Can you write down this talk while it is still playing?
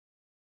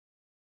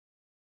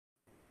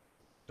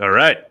All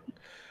right.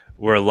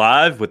 We're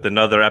live with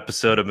another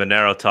episode of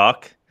Monero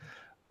Talk.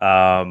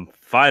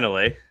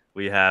 Finally,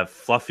 we have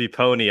Fluffy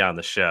Pony on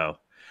the show,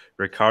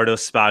 Riccardo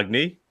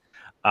Spagni.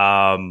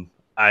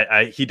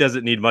 He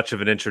doesn't need much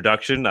of an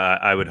introduction,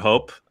 I would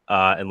hope,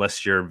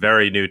 unless you're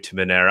very new to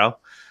Monero.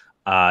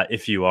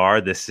 If you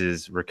are, this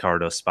is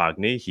Riccardo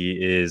Spagni. He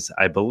is,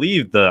 I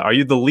believe, are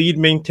you the lead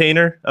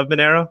maintainer of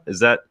Monero? Is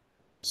that?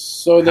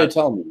 So they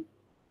tell me.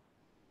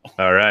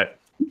 All right.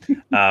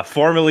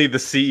 Formerly the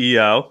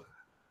CEO,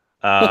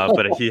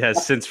 but he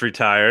has since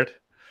retired.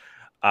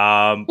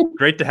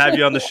 Great to have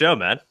you on the show,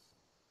 man.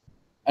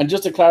 And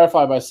just to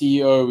clarify, by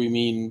CEO, we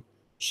mean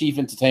Chief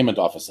Entertainment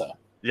Officer.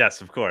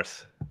 Yes, of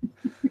course.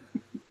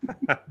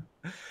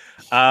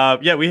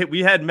 Yeah, we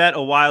had met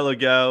a while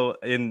ago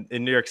in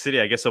New York City,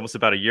 I guess almost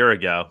about a year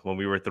ago, when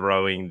we were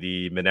throwing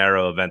the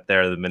Monero event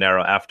there, the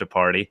Monero after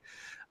party.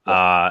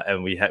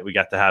 And we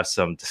got to have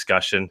some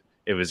discussion.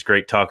 It was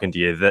great talking to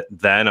you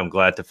then. I'm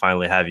glad to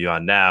finally have you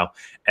on now.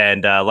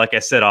 And like I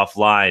said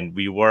offline,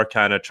 we were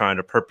kind of trying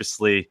to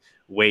purposely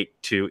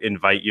wait to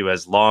invite you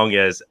as long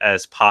as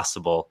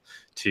possible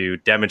to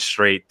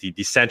demonstrate the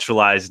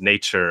decentralized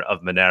nature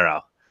of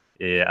Monero.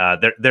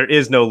 There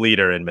is no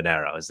leader in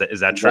Monero. Is that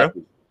Exactly.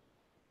 true?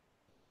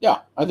 Yeah,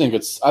 I think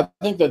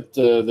that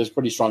there's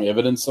pretty strong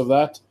evidence of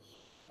that.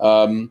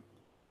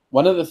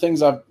 One of the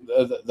things I've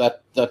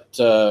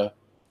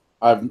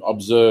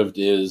observed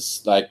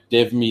is like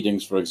dev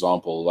meetings, for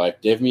example.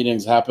 Like dev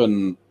meetings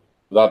happen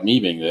without me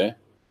being there,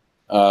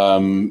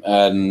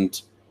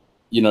 and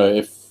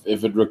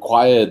if it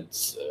required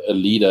a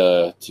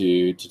leader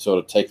to sort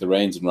of take the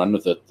reins and run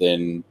with it,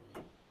 then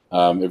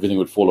everything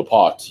would fall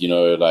apart.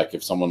 Like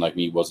if someone like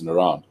me wasn't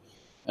around,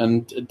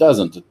 and it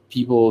doesn't.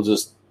 People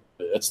just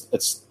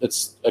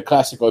it's a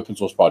classic open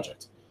source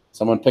project.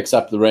 Someone picks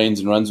up the reins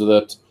and runs with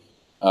it.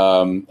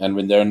 And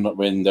when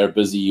they're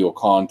busy or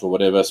can't or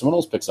whatever, someone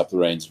else picks up the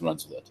reins and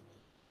runs with it.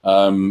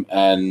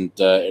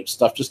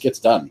 Stuff just gets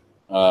done.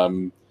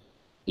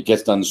 It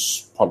gets done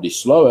probably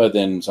slower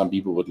than some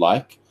people would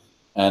like,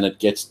 and it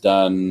gets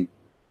done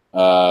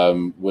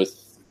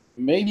with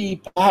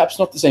maybe perhaps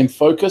not the same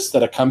focus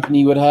that a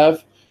company would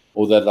have,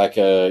 or that like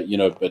a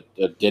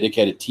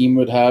dedicated team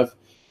would have.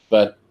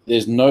 But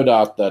there's no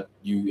doubt that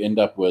you end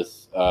up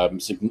with,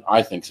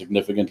 I think,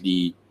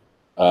 significantly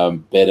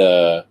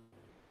better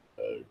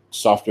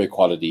software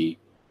quality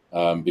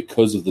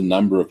because of the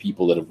number of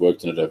people that have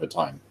worked in it over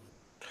time.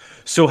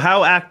 So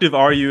how active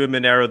are you in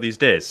Monero these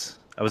days?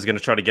 I was going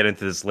to try to get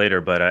into this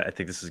later, but I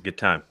think this is a good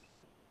time.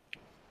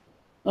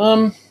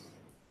 I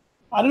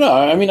don't know.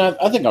 I mean,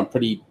 I think I'm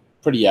pretty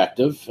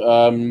active.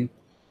 I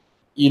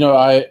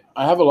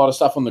have a lot of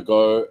stuff on the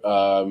go,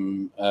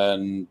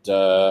 and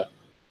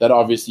that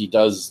obviously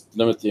does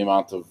limit the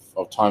amount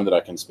of time that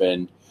I can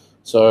spend.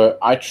 So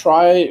I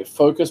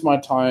focus my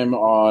time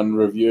on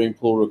reviewing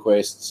pull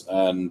requests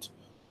and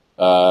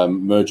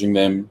merging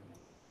them.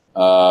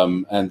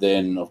 And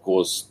then, of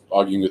course,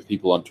 arguing with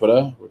people on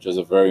Twitter, which is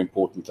a very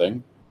important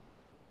thing.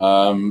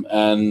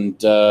 And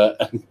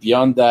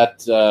beyond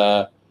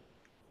that,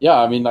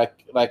 I mean,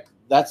 like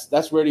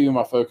that's really where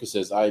my focus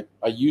is. I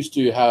used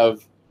to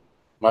have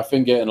my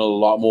finger in a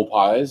lot more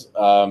pies.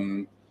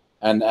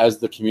 And as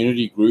the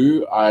community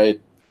grew, I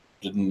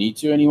didn't need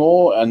to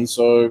anymore. And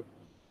so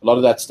a lot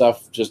of that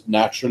stuff just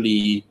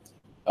naturally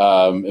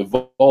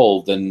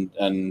evolved. And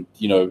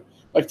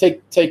like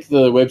take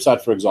the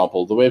website, for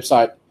example. The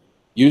website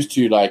used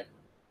to like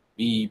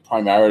be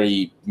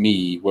primarily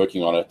me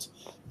working on it.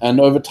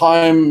 And over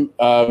time,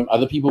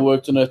 other people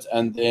worked on it.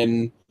 And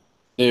then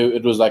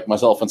it was like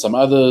myself and some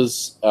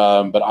others.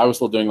 But I was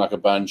still doing like a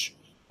bunch.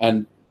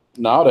 And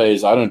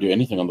nowadays, I don't do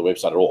anything on the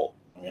website at all.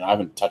 I mean, I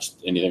haven't touched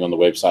anything on the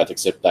website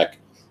except like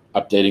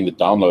updating the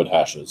download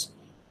hashes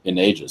in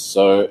ages.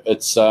 So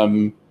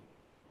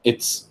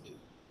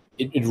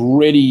it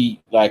really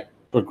like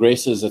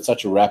progresses at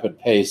such a rapid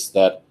pace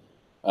that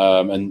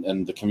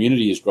and the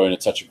community has grown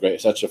at such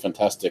a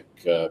fantastic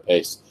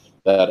pace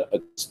that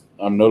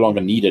I'm no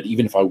longer needed,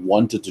 even if I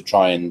wanted to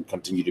try and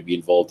continue to be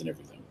involved in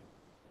everything.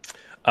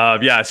 I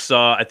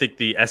think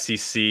the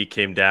SEC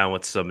came down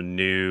with some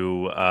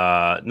new,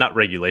 not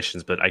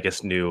regulations, but I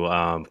guess new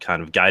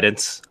kind of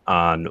guidance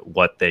on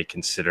what they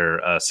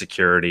consider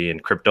security in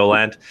crypto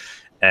land.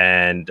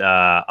 And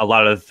a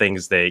lot of the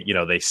things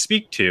they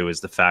speak to is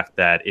the fact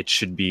that it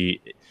should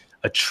be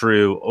a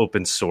true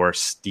open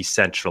source,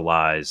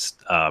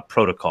 decentralized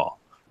protocol,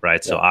 right?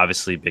 Yeah. So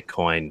obviously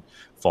Bitcoin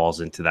falls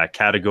into that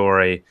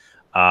category.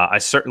 I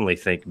certainly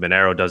think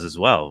Monero does as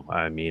well.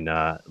 I mean,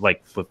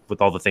 like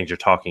with all the things you're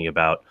talking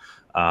about,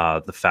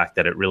 the fact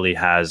that it really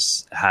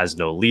has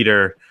no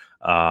leader,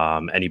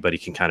 anybody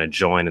can kind of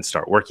join and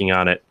start working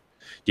on it.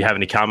 Do you have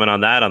any comment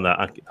on that,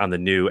 on the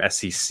new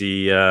SEC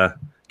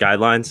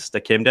guidelines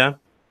that came down?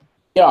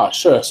 Yeah,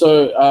 sure.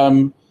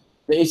 So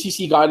the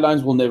SEC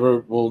guidelines will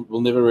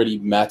never really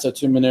matter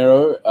to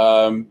Monero.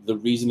 The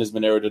reason is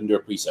Monero didn't do a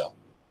pre-sale.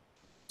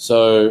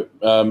 So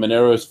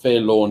Monero's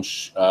fair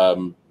launch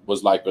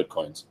was like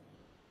Bitcoin's.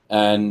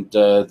 And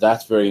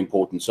that's very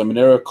important. So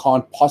Monero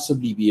can't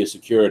possibly be a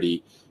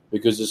security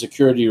because the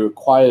security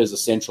requires a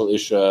central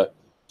issuer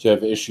to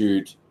have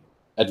issued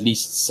at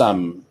least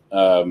some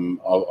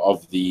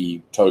of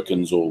the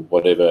tokens or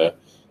whatever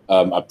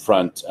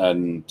upfront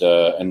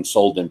and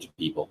sold them to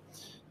people.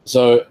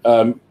 So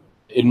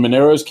in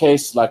Monero's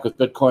case, like with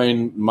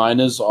Bitcoin,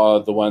 miners are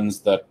the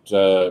ones that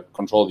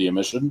control the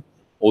emission,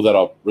 or that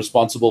are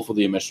responsible for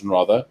the emission,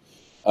 rather.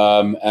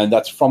 And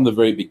that's from the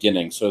very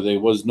beginning. So there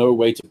was no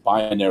way to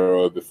buy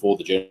Monero before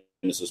the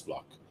Genesis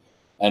block.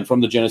 And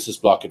from the Genesis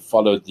block, it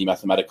followed the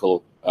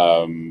mathematically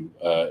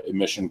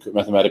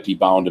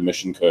bound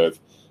emission curve.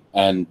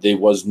 And there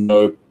was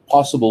no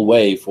possible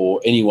way for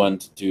anyone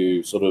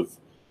to sort of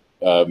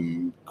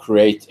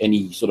create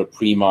any sort of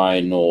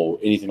pre-mine or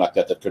anything like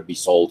that could be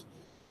sold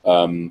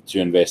to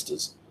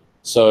investors.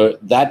 So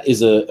that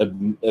is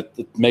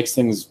it makes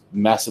things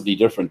massively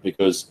different,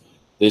 because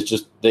there's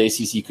just the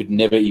SEC could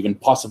never even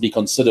possibly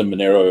consider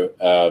Monero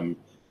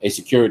a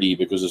security,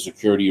 because the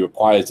security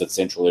requires that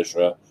central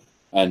issuer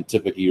and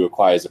typically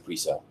requires a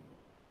pre-sale.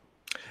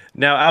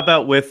 Now, how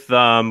about with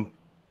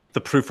the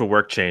proof of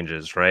work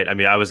changes, right? I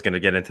mean, I was going to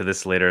get into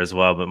this later as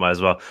well, but might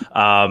as well.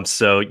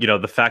 So,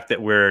 the fact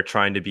that we're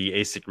trying to be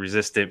ASIC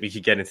resistant, we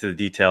could get into the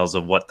details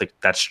of what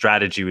that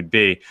strategy would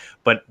be.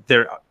 But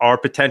there are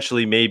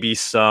potentially maybe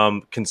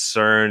some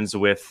concerns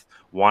with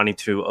wanting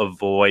to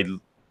avoid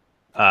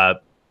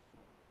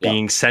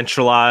being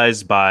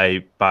centralized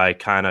by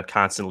kind of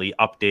constantly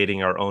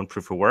updating our own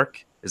proof of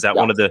work. Is that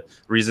one of the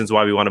reasons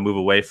why we want to move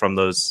away from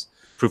those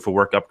proof of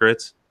work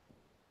upgrades?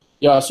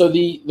 Yeah, so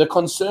the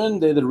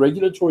concern there, the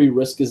regulatory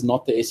risk is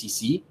not the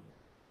SEC.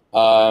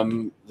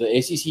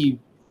 The SEC,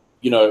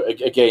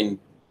 again,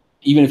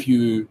 even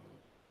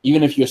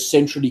if you're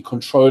centrally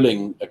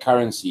controlling a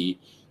currency,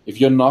 if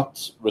you're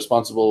not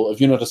responsible,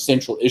 if you're not a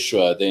central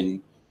issuer,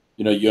 then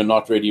you're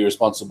not really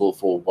responsible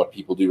for what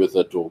people do with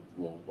it, or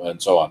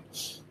and so on.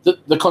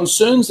 The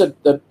concerns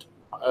that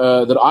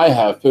I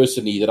have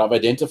personally, that I've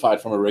identified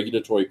from a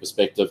regulatory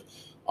perspective,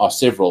 are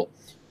several.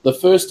 The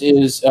first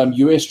is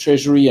U.S.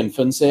 Treasury and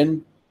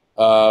FinCEN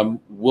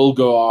will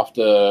go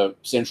after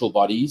central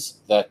bodies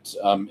that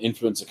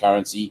influence a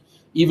currency,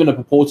 even a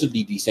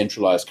purportedly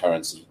decentralized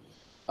currency.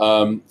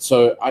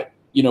 So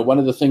one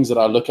of the things that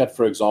I look at,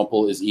 for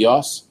example, is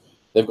EOS.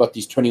 They've got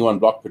these 21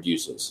 block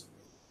producers.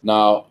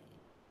 Now,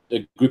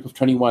 a group of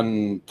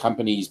 21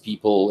 companies,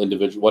 people,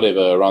 individuals,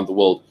 whatever, around the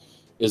world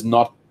is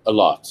not a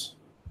lot.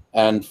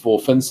 And for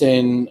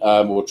FinCEN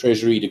or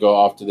Treasury to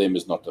go after them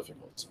is not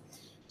difficult.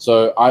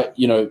 So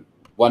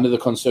one of the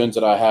concerns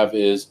that I have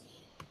is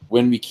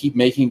when we keep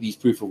making these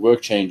proof of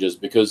work changes,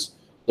 because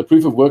the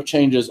proof of work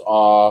changes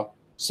are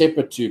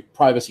separate to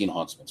privacy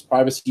enhancements.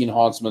 Privacy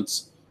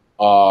enhancements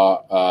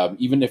are,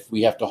 even if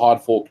we have to hard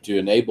fork to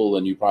enable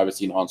a new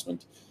privacy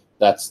enhancement,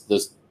 that's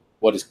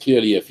what is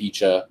clearly a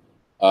feature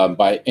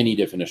by any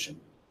definition.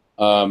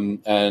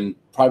 And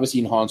privacy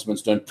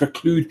enhancements don't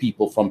preclude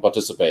people from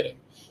participating,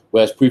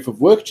 whereas proof of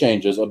work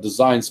changes are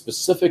designed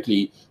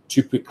specifically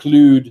to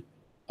preclude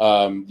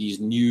these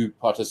new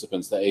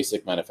participants, the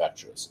ASIC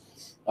manufacturers.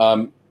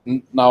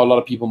 Now, a lot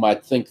of people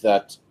might think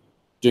that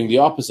doing the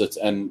opposite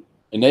and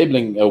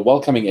enabling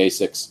welcoming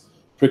ASICs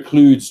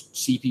precludes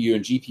CPU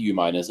and GPU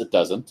miners. It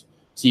doesn't.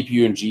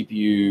 CPU and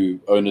GPU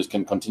owners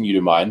can continue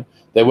to mine.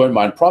 They won't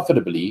mine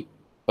profitably,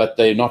 but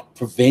they're not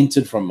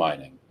prevented from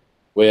mining.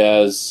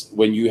 Whereas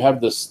when you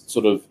have this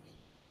sort of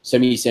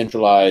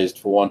semi-centralized,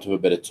 for want of a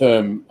better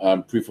term,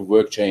 proof of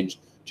work change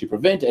to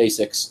prevent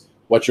ASICs,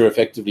 what you're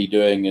effectively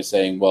doing is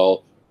saying,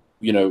 well,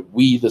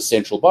 we, the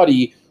central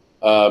body,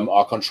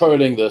 are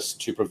controlling this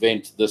to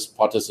prevent this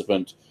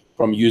participant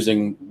from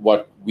using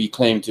what we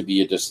claim to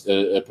be a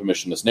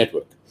permissionless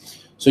network.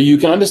 So you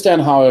can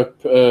understand how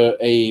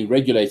a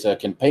regulator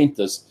can paint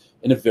this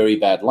in a very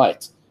bad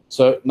light.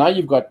 So now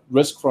you've got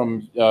risk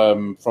from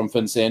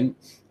FinCEN,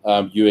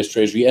 U.S.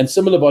 Treasury, and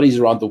similar bodies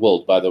around the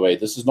world, by the way.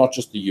 This is not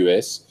just the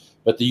U.S.,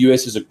 but the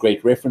U.S. is a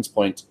great reference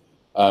point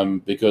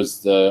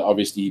because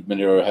obviously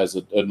Monero has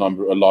a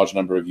large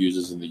number of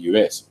users in the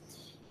U.S.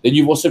 Then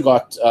you've also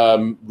got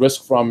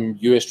risk from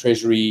U.S.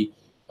 Treasury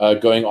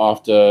going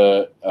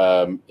after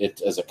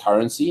it as a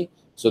currency.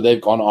 So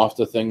they've gone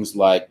after things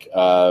like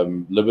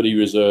Liberty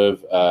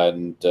Reserve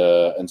and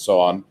so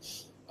on,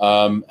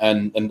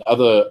 and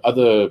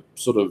other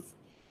sort of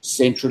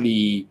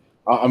centrally.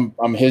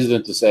 I'm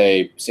hesitant to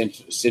say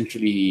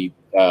centrally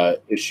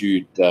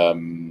issued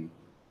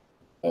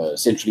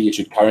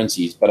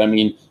currencies, but I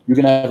mean you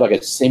can have like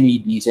a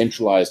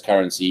semi-decentralized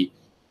currency.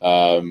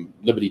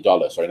 Liberty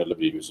Dollar, sorry, not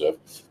Liberty Reserve.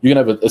 You can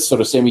have a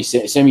sort of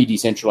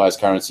semi-decentralized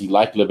currency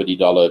like Liberty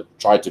Dollar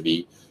tried to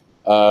be,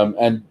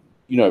 and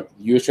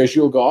U.S.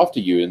 Treasury will go after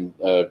you, and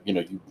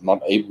you're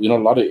not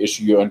allowed to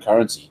issue your own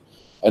currency.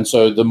 And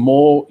so the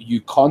more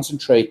you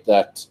concentrate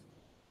that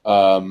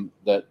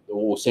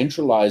or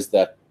centralize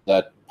that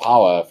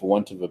power, for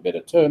want of a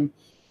better term,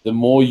 the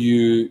more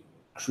you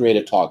create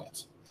a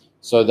target.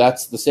 So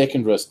that's the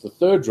second risk. The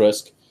third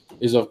risk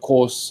is, of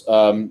course,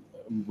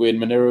 when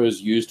Monero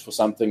is used for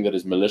something that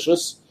is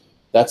malicious,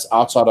 that's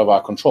outside of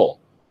our control.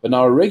 But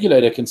now a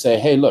regulator can say,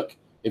 hey, look,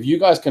 if you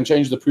guys can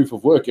change the proof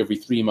of work every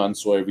 3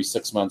 months or every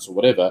 6 months or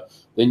whatever,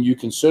 then you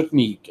can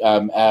certainly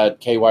add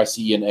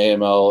KYC and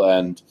AML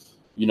and,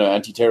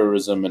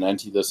 anti-terrorism and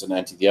anti-this and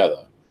anti-the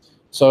other.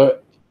 So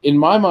in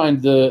my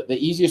mind, the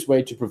easiest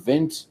way to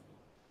prevent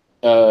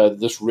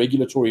this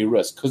regulatory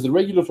risk, because the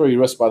regulatory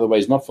risk, by the way,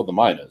 is not for the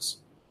miners.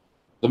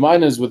 The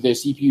miners with their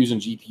CPUs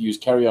and GPUs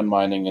carry on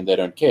mining and they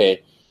don't care.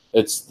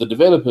 It's the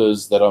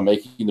developers that are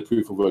making the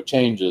proof of work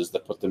changes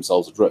that put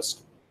themselves at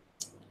risk.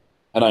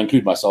 And I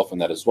include myself in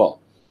that as well.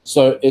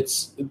 So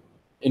it's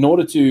in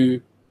order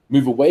to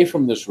move away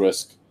from this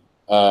risk,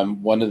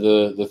 one of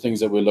the things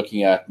that we're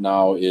looking at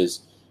now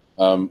is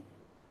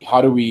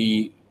how do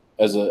we,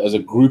 as a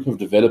group of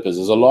developers,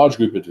 as a large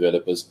group of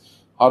developers,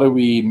 how do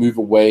we move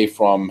away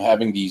from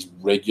having these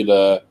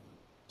regular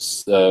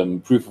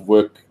proof of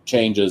work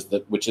changes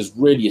which is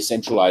really a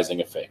centralizing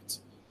effect?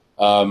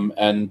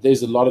 And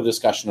there's a lot of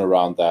discussion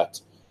around that.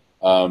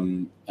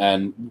 And,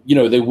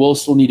 there will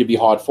still need to be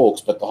hard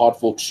forks, but the hard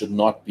forks should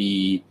not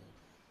be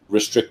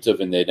restrictive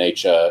in their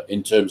nature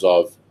in terms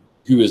of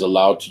who is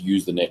allowed to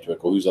use the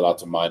network or who's allowed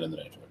to mine in the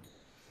network.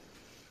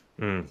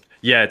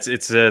 Yeah,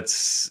 it's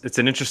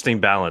an interesting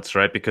balance,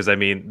 right? Because I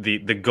mean,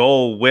 the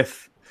goal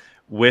with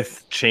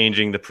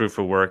changing the proof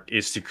of work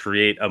is to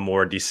create a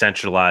more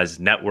decentralized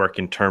network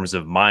in terms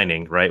of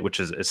mining, right? Which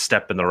is a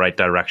step in the right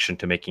direction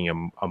to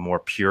making a more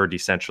pure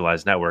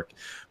decentralized network.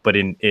 But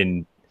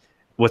in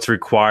what's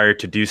required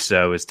to do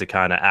so is to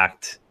kind of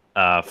act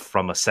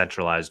from a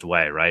centralized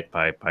way, right?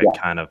 By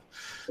kind of,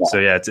 so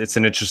yeah, it's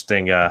an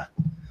interesting,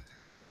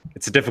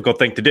 it's a difficult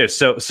thing to do.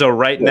 So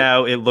right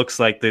now it looks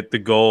like that the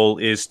goal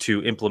is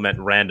to implement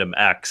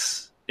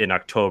RandomX in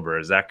October.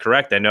 Is that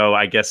correct?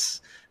 I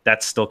guess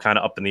that's still kind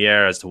of up in the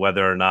air as to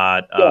whether or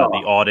not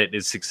the audit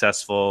is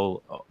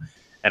successful.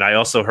 And I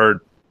also heard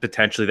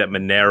potentially that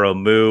Monero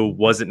Mu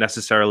wasn't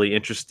necessarily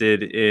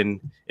interested in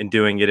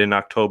doing it in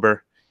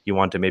October. You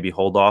want to maybe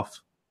hold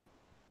off?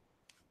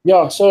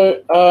 Yeah,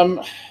 so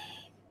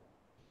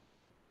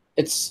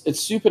it's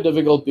super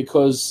difficult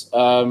because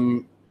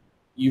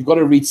you've got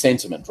to read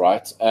sentiment,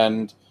 right?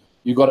 And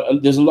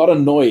there's a lot of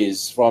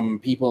noise from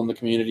people in the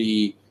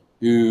community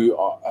who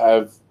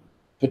have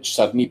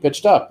suddenly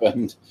pitched up,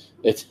 and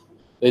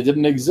they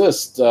didn't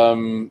exist,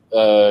 in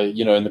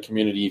the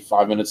community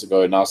 5 minutes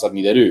ago, and now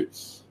suddenly they do.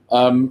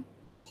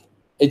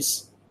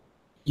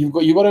 You've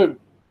got to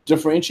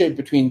differentiate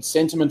between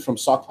sentiment from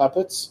sock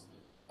puppets,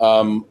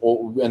 and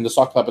the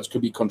sock puppets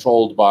could be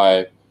controlled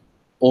by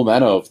all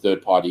manner of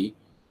third party,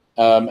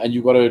 and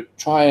you've got to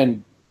try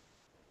and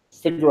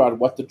figure out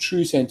what the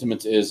true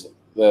sentiment is,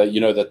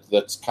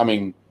 that's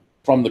coming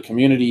from the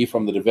community,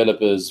 from the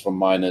developers, from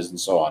miners, and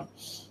so on.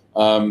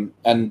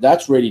 And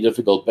that's really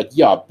difficult. But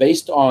yeah,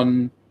 based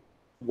on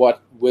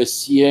what we're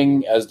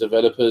seeing as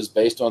developers,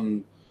 based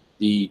on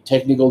the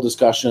technical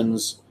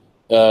discussions,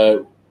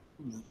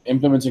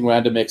 implementing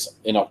RandomX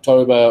in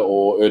October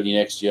or early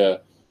next year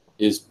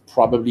is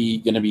probably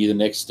going to be the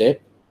next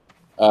step.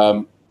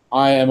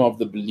 I am of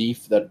the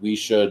belief that we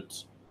should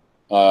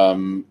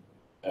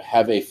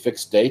have a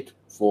fixed date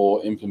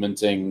for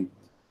implementing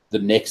the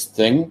next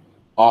thing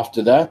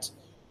after that,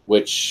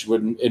 which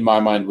would, in my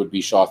mind, would be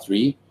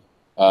SHA-3,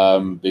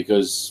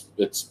 because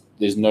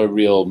there's no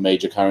real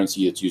major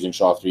currency that's using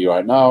SHA-3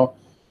 right now,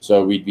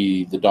 so we'd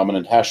be the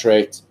dominant hash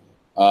rate.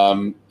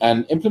 And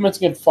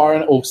implementing it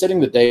or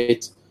setting the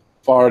date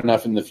far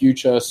enough in the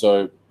future,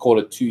 so call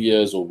it 2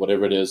 years or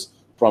whatever it is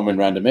from when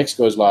RandomX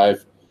goes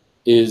live,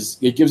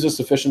 it gives us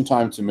sufficient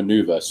time to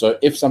maneuver. So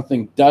if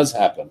something does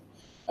happen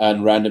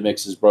and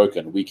RandomX is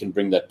broken, we can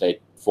bring that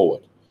date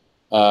forward.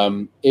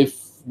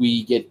 If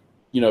we get,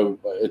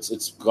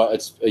 it's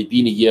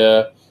been a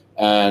year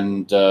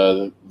and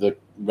the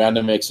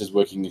RandomX is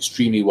working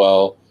extremely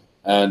well,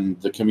 and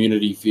the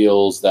community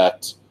feels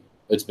that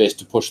it's best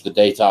to push the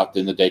date out,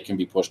 then the date can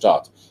be pushed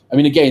out. I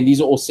mean, again, these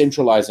are all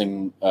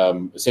centralizing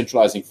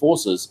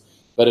forces,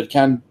 but it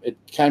can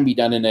be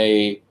done in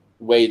a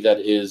way that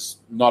is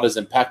not as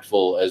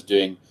impactful as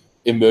doing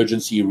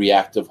emergency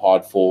reactive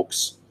hard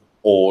forks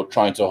or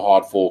trying to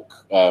hard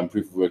fork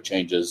proof of work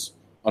changes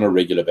on a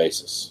regular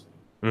basis.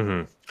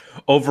 Mm-hmm.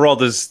 Overall,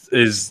 does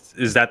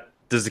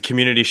the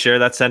community share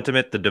that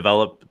sentiment? The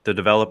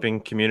developing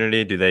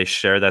community, do they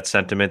share that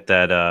sentiment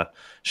that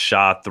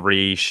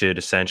SHA-3 should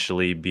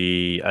essentially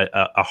be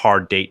a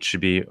hard date should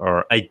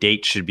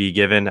be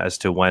given as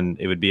to when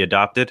it would be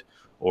adopted,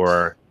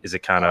 or is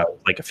it kind of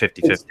like a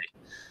 50-50?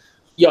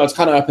 Yeah, it's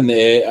kind of up in the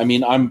air. I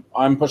mean,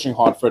 I'm pushing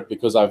hard for it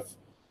because I've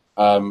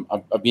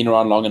been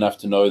around long enough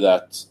to know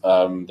that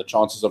the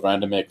chances of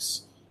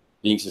RandomX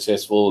being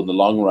successful in the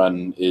long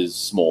run is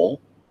small.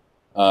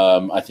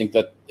 I think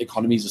that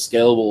economies of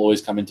scale will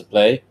always come into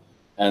play,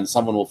 and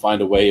someone will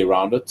find a way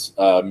around it.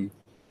 Someone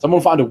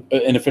will find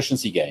an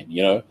efficiency gain,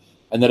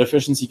 and that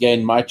efficiency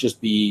gain might just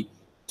be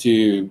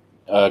to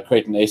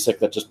create an ASIC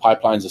that just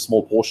pipelines a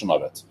small portion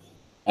of it.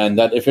 And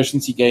that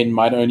efficiency gain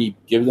might only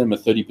give them a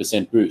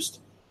 30% boost,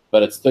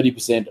 but it's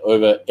 30%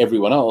 over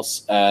everyone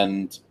else,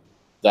 and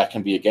that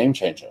can be a game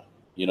changer,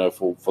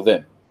 for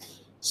them.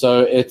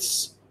 So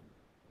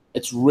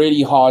it's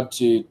really hard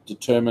to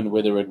determine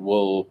whether it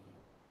will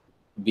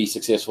be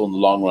successful in the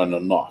long run or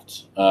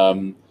not.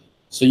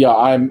 So yeah,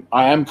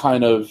 I am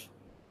kind of,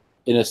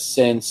 in a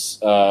sense,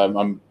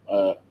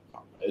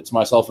 it's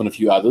myself and a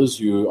few others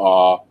who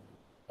are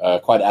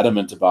quite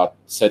adamant about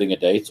setting a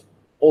date.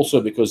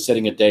 Also, because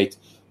setting a date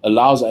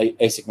allows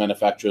ASIC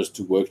manufacturers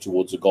to work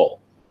towards a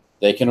goal.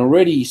 They can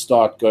already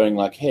start going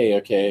like, hey,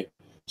 okay,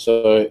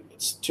 so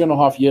it's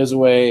 2.5 years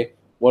away.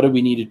 What do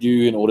we need to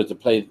do in order to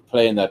play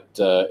in that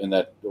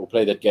or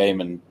play that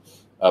game and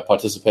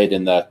participate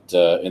in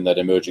that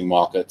emerging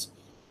market?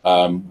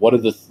 What are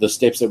the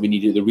steps that we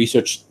need to, the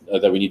research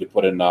that we need to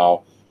put in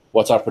now?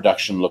 What's our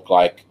production look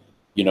like?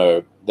 You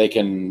know, they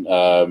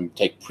can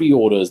take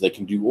pre-orders. They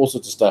can do all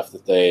sorts of stuff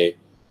that they,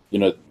 you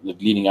know,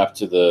 leading up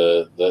to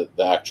the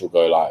actual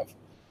go live.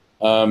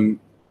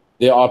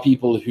 There are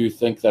people who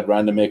think that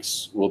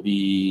RandomX will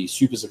be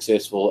super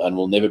successful and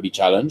will never be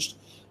challenged.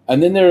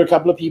 And then there are a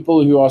couple of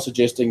people who are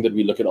suggesting that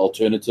we look at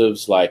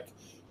alternatives like,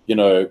 you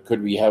know,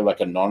 could we have like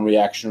a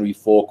non-reactionary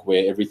fork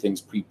where everything's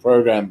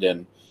pre-programmed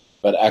in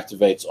but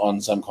activates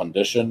on some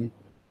condition?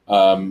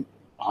 I'm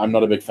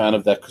not a big fan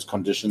of that because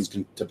conditions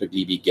can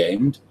typically be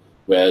gamed,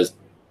 whereas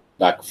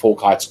like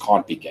fork heights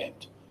can't be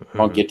gamed.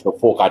 Can't get to a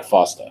fork height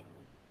faster.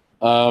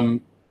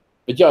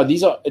 But yeah,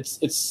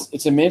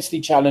 it's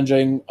immensely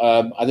challenging.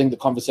 I think the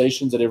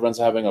conversations that everyone's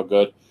having are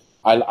good.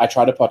 I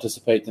try to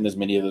participate in as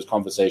many of those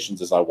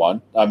conversations as I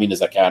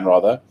can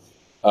rather.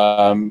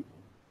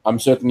 I'm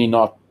certainly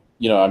not,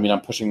 you know, I mean,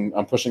 I'm pushing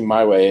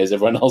my way as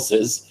everyone else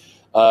is.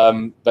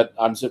 But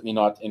I'm certainly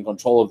not in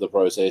control of the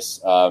process.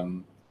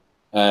 And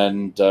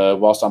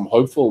whilst I'm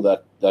hopeful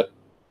that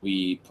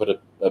we put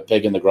a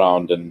peg in the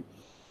ground and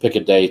pick a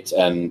date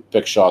and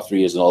pick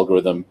SHA-3 as an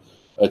algorithm,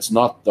 it's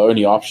not the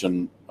only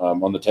option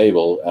on the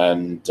table,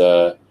 and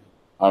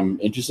I'm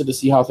interested to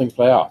see how things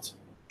play out.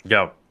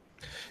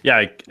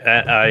 Yeah,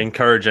 I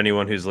encourage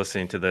anyone who's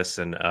listening to this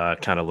and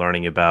kind of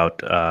learning about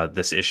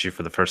this issue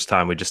for the first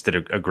time. We just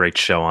did a great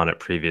show on it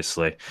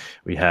previously.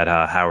 We had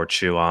Howard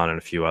Chu on and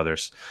a few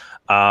others.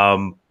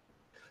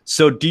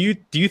 So do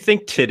you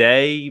think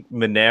today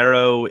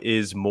Monero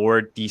is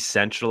more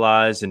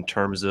decentralized in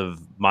terms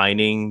of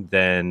mining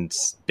than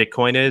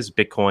Bitcoin is?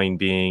 Bitcoin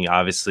being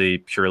obviously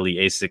purely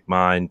ASIC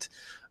mined,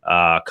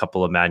 a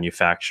couple of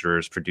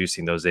manufacturers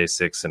producing those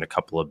ASICs and a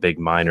couple of big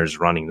miners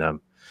running them.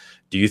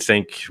 Do you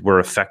think we're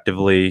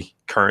effectively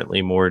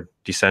currently more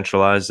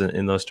decentralized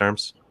in those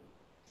terms?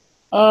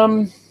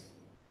 I'd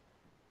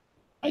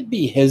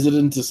be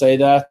hesitant to say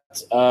that.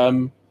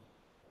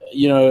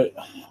 You know,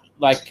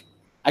 like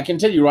I can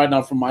tell you right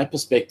now from my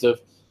perspective,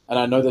 and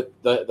I know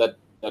that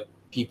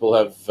people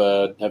have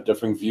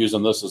differing views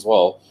on this as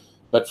well.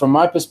 But from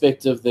my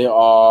perspective, there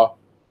are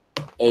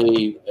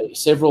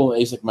several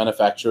ASIC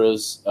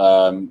manufacturers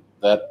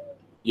that,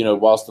 you know,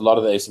 whilst a lot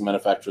of the ASIC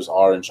manufacturers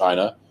are in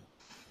China,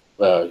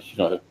 you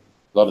know, a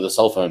lot of the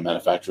cell phone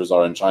manufacturers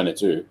are in China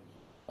too.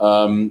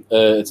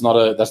 That's not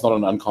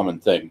an uncommon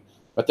thing.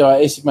 But there are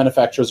ASIC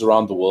manufacturers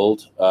around the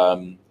world,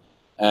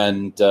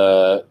 and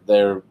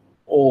they're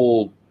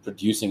all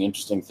producing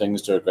interesting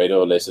things to a greater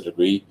or lesser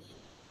degree.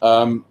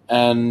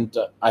 And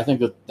I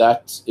think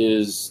that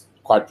is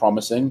quite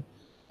promising.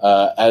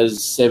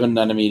 As 7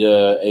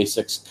 nanometer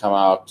ASICs come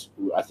out,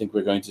 I think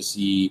we're going to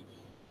see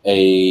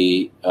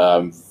we're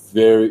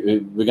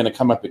going to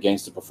come up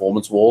against a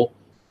performance wall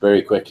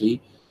very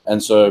quickly.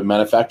 And so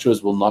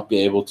manufacturers will not be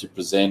able to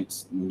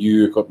present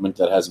new equipment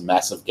that has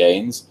massive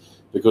gains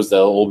because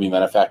they'll all be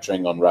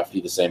manufacturing on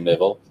roughly the same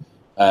level.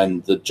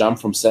 And the jump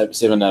from 7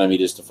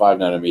 nanometers to 5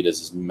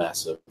 nanometers is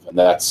massive. And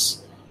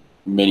that's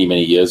many,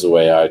 many years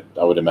away, I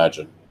would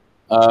imagine.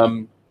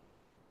 At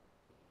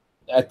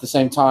the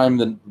same time,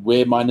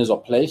 where miners are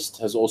placed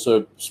has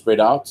also spread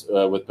out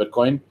with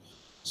Bitcoin.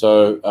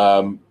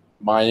 So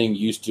mining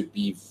used to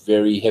be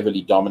very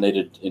heavily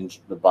dominated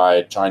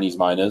by Chinese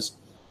miners.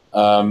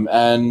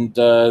 And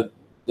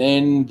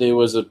then there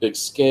was a big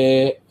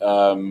scare,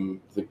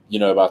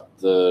 about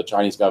the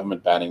Chinese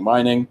government banning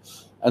mining.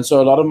 And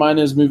so a lot of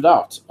miners moved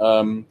out.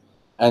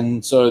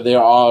 And so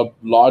there are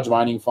large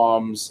mining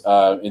farms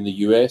in the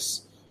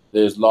US.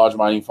 There's large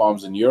mining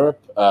farms in Europe,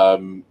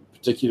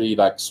 particularly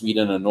like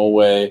Sweden and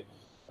Norway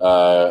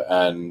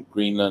and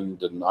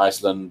Greenland and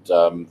Iceland.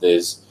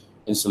 There's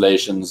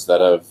installations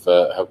that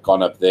have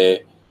gone up there.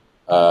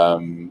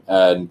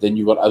 And then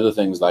you've got other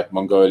things like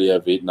Mongolia,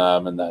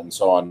 Vietnam, and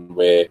so on,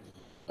 where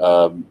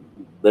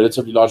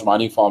relatively large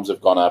mining farms have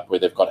gone up, where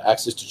they've got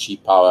access to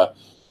cheap power,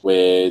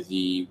 where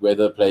the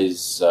weather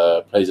plays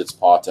its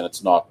part, and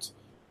it's not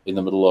in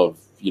the middle of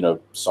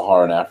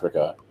Saharan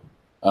Africa.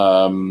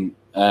 And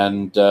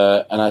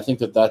I think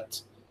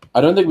that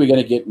I don't think we're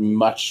going to get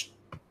much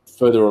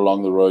further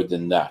along the road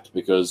than that,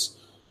 because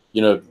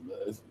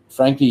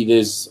frankly,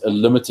 there's a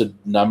limited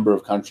number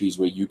of countries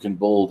where you can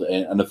build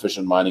an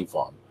efficient mining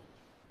farm.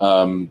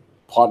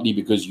 Partly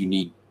because you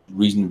need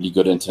reasonably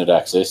good internet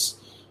access.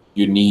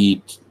 You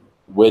need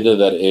weather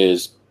that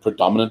is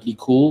predominantly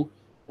cool,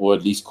 or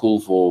at least cool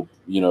for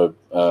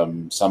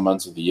some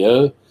months of the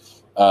year.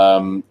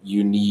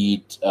 You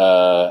need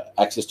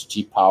access to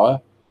cheap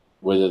power,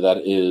 whether that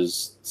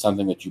is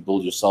something that you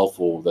build yourself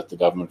or that the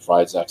government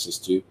provides access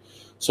to.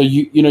 So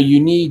you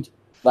need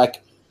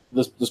like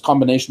this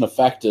combination of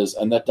factors,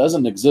 and that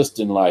doesn't exist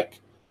in like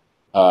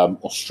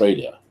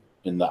Australia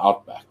in the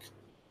outback,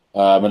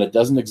 and it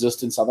doesn't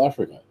exist in South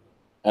Africa.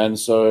 And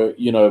so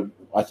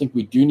I think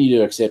we do need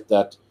to accept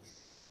that,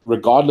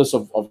 regardless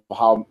of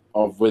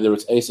whether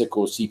it's ASIC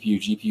or CPU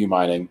GPU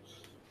mining,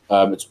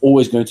 it's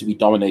always going to be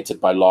dominated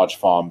by large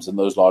farms, and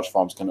those large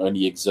farms can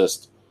only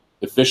exist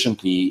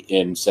efficiently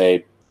in,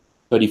 say,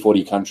 30,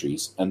 40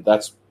 countries. And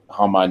that's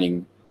how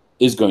mining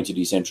is going to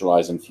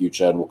decentralize in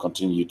future and will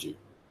continue to.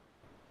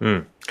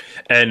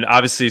 And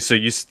obviously, so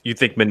you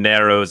think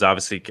Monero is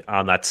obviously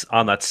on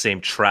that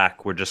same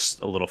track. We're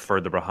just a little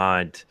further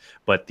behind,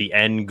 but the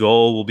end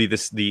goal will be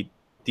this. The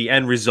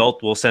end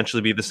result will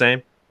essentially be the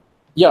same.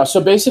 Yeah. So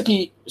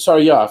basically,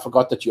 I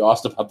forgot that you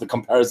asked about the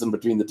comparison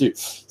between the two.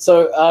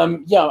 So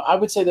I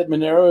would say that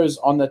Monero is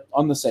on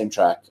the same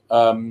track.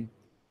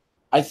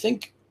 I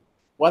think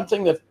one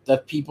thing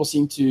that people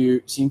seem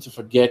to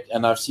forget,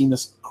 and I've seen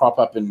this crop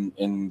up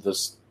in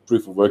this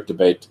proof of work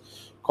debate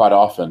quite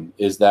often,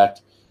 is that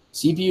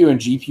CPU and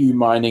GPU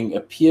mining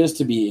appears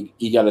to be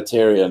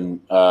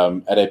egalitarian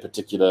at a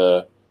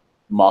particular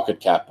market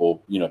cap or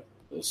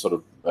sort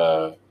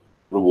of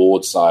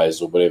reward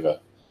size or whatever.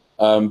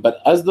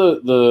 But as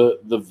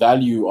the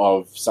value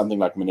of something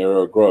like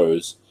Monero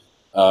grows,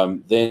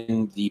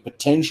 then the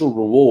potential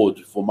reward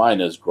for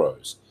miners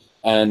grows,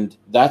 and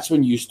that's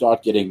when you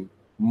start getting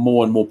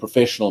more and more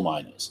professional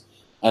miners,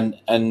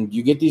 and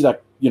you get these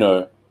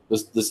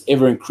this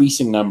ever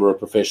increasing number of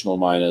professional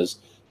miners.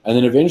 And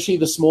then eventually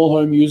the small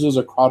home users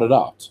are crowded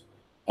out.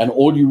 And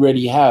all you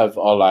really have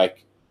are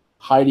like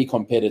highly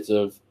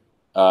competitive,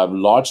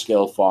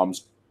 large-scale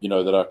farms,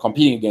 that are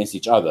competing against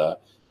each other.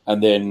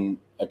 And then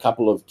a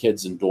couple of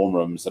kids in dorm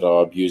rooms that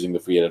are abusing the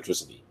free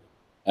electricity.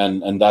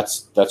 And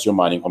that's your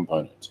mining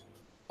component.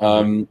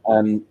 And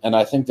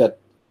I think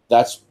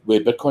that's where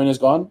Bitcoin has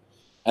gone.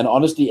 And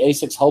honestly,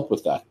 ASICs help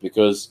with that,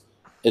 because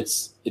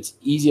it's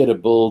easier to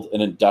build an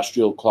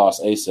industrial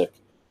class ASIC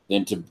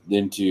than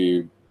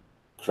to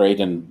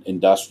create an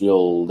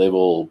industrial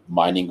level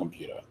mining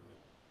computer.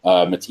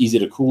 It's easy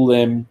to cool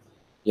them.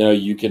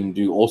 You can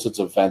do all sorts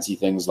of fancy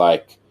things,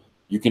 like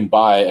you can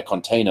buy a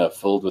container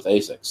filled with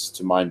ASICs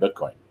to mine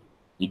Bitcoin.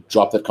 You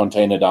drop that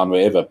container down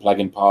wherever, plug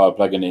in power,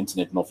 plug in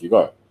internet, and off you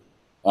go.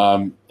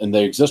 And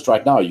they exist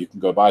right now. You can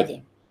go buy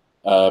them.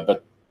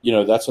 But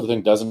that sort of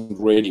thing doesn't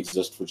really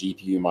exist for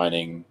GPU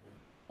mining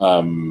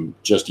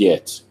just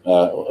yet.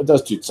 It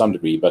does to some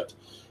degree, but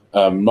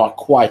not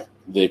quite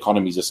the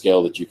economies of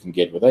scale that you can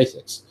get with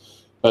ASICs.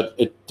 But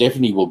it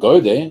definitely will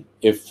go there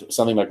if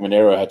something like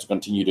Monero had to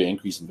continue to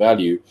increase in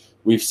value.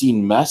 We've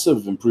seen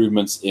massive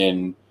improvements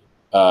in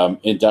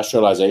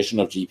industrialization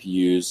of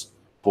GPUs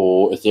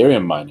for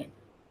Ethereum mining,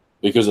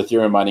 because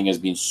Ethereum mining has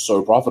been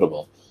so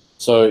profitable.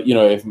 So,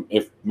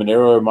 if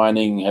Monero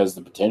mining has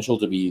the potential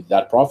to be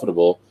that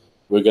profitable,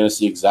 we're going to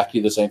see exactly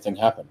the same thing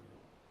happen.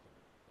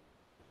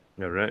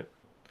 All right.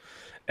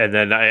 And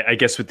then I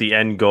guess with the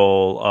end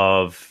goal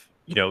of,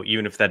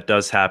 even if that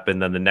does happen,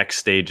 then the next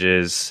stage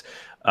is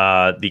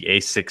the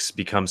ASICs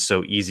become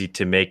so easy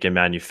to make and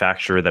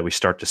manufacture that we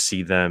start to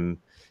see them,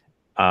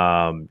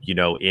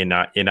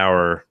 in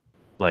our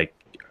like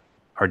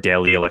our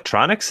daily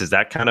electronics. Is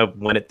that kind of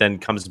when it then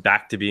comes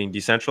back to being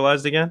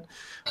decentralized again?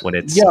 When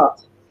it's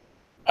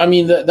I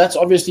mean, that's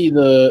obviously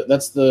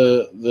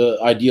the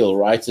ideal,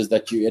 right? Is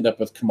that you end up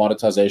with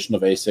commoditization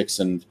of ASICs.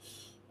 And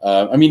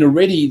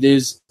already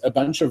there's a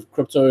bunch of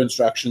crypto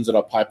instructions that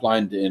are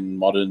pipelined in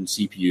modern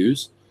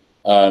CPUs.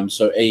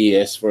 So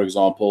AES, for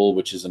example,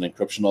 which is an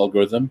encryption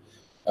algorithm.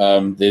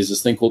 There's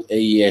this thing called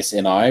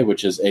AES-NI,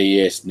 which is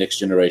AES next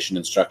generation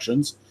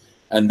instructions.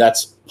 And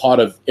that's part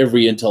of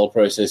every Intel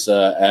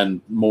processor, and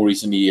more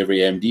recently every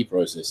AMD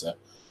processor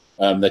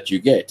that you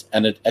get.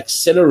 And it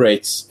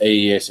accelerates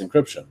AES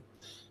encryption.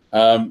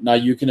 Now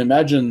you can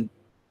imagine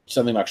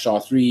something like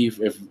SHA-3,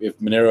 if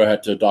Monero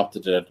had to adopt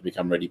it, it had to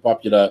become really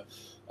popular.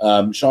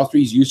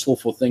 SHA-3 is useful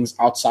for things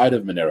outside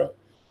of Monero.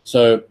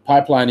 So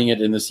pipelining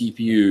it in the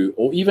CPU,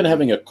 or even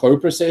having a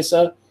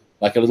coprocessor,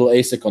 like a little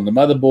ASIC on the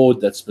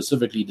motherboard that's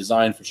specifically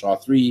designed for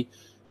SHA-3,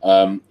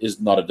 is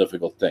not a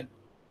difficult thing.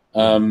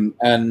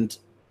 And,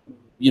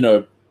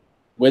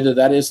 whether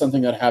that is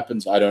something that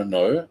happens, I don't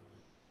know.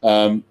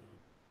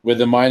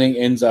 Whether mining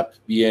ends up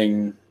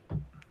being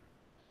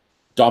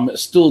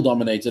still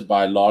dominated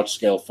by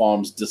large-scale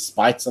farms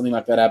despite something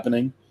like that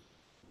happening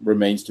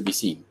remains to be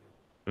seen.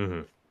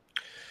 Mm-hmm.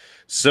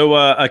 So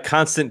a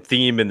constant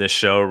theme in this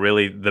show,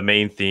 really the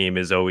main theme,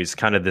 is always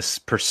kind of this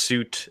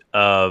pursuit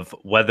of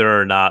whether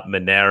or not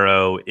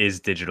Monero is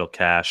digital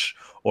cash,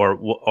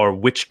 or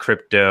which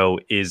crypto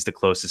is the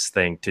closest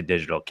thing to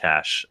digital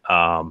cash.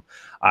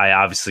 I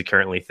obviously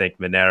currently think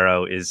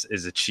Monero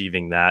is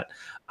achieving that.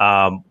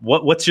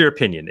 What's your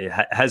opinion?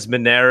 Has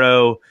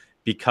Monero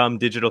become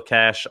digital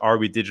cash? Are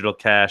we digital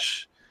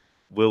cash?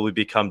 Will we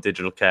become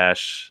digital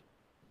cash?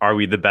 are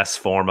we the best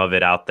form of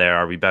it out there?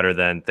 Are we better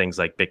than things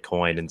like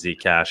Bitcoin and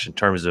Zcash in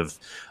terms of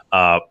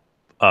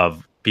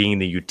being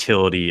the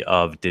utility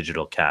of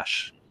digital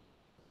cash?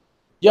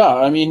 Yeah,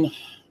 I mean,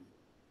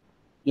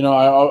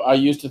 I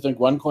used to think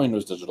OneCoin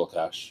was digital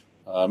cash.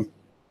 Uh,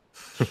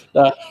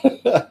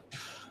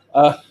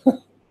 uh,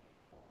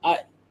 I,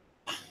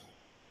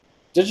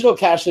 digital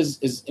cash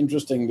is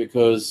interesting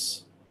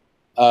because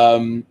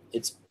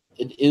it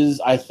is,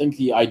 I think,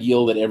 the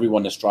ideal that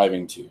everyone is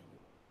striving to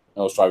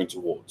or striving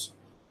towards.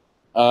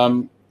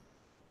 Um,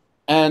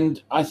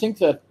 and I think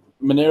that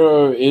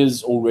Monero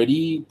is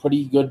already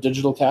pretty good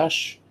digital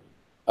cash.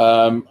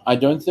 I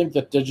don't think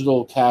that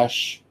digital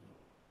cash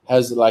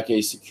has like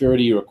a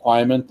security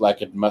requirement,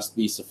 like it must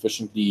be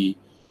sufficiently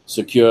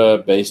secure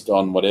based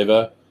on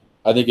whatever.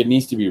 I think it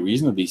needs to be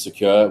reasonably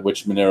secure,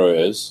 which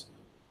Monero is.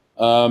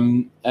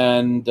 And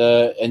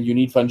you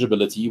need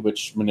fungibility,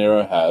 which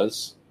Monero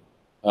has,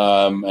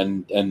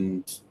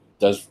 and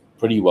does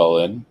pretty well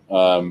in.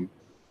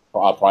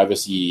 Our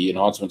privacy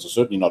enhancements are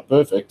certainly not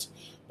perfect,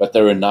 but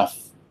they're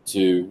enough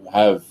to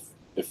have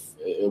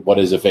what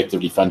is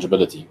effectively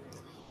fungibility.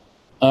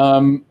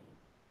 Um,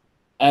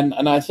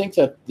 and I think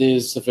that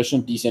there's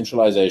sufficient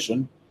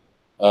decentralization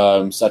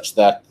such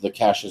that the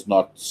cache is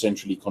not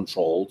centrally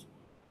controlled,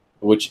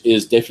 which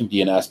is definitely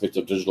an aspect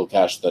of digital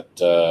cache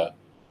that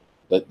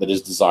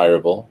is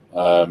desirable.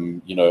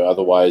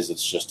 Otherwise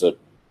it's just a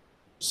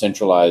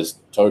centralized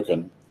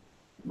token,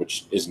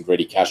 which isn't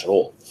really cache at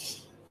all.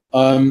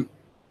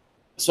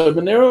 So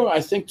Monero,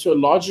 I think, to a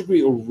large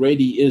degree,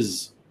 already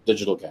is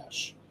digital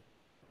cache.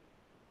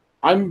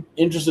 I'm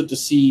interested to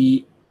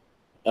see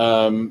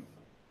how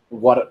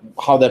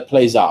that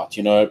plays out,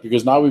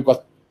 because now we've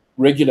got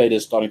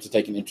regulators starting to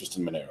take an interest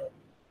in Monero,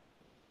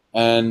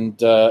 and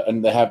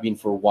they have been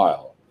for a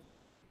while.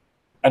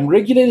 And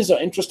regulators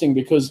are interesting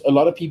because a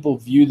lot of people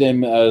view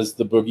them as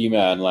the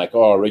boogeyman, like,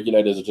 oh,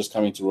 regulators are just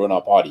coming to ruin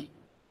our party.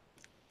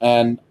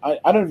 And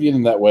I don't view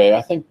them that way.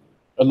 I think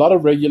a lot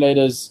of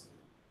regulators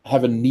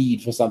have a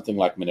need for something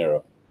like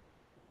Monero.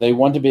 They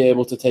want to be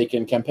able to take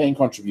in campaign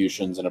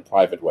contributions in a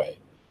private way.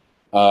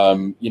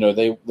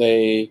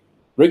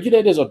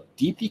 Regulators are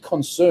deeply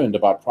concerned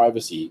about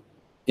privacy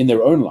in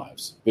their own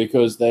lives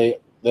because they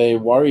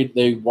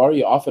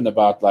worry often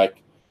about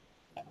like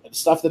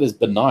stuff that is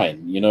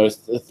benign.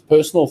 It's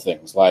personal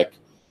things like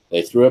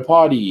they threw a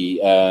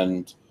party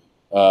and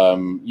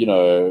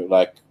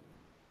like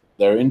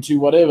they're into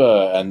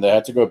whatever and they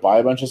had to go buy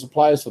a bunch of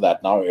supplies for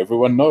that. Now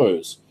everyone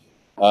knows,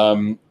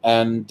 and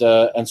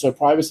so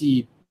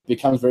privacy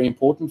becomes very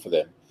important for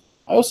them.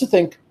 I also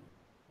think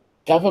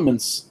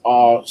governments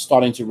are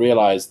starting to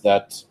realize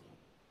that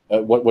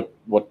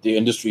what the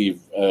industry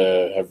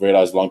have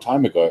realized a long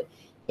time ago,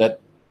 that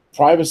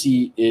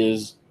privacy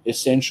is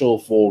essential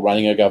for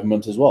running a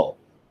government as well,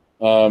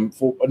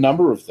 for a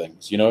number of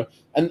things,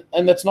 and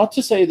that's not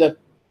to say that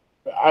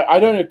I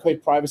don't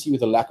equate privacy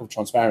with a lack of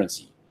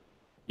transparency.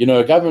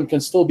 A government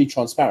can still be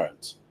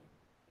transparent,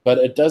 but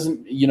it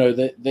doesn't,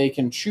 they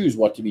can choose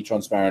what to be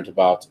transparent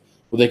about,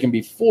 or they can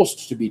be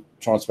forced to be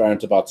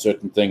transparent about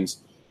certain things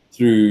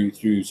through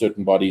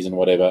certain bodies and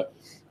whatever.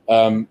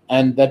 And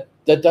that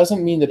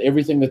doesn't mean that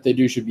everything that they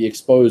do should be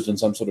exposed in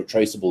some sort of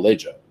traceable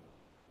ledger.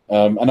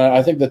 And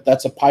I think that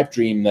that's a pipe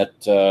dream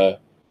that's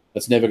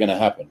never going to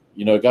happen.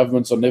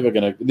 Governments are never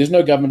going to. There's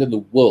no government in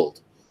the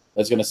world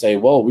that's going to say,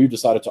 well, we've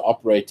decided to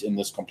operate in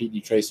this completely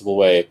traceable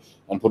way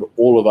and put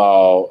all of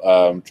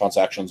our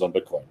transactions on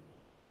Bitcoin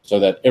so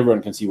that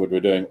everyone can see what we're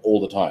doing all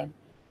the time.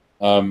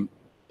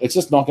 It's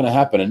just not going to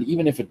happen. And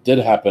even if it did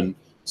happen,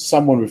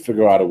 someone would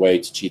figure out a way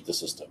to cheat the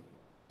system.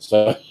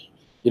 So,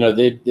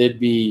 there'd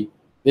be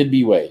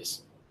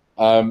ways.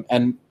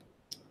 And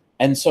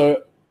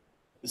so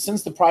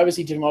since the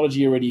privacy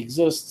technology already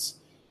exists,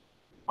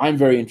 I'm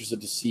very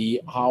interested to see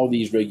how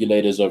these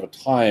regulators over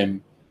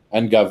time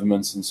and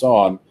governments and so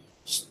on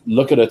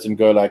look at it and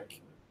go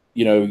like,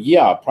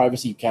 yeah,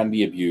 privacy can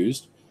be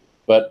abused,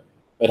 but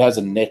it's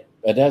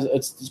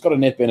got a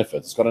net benefit.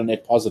 It's got a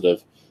net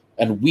positive.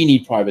 And we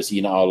need privacy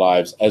in our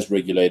lives as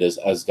regulators,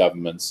 as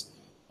governments.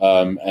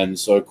 And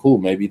so cool,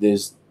 maybe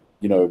there's,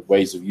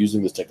 ways of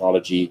using this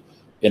technology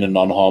in a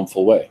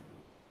non-harmful way.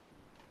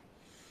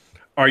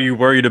 Are you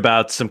worried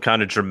about some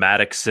kind of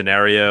dramatic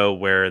scenario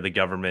where the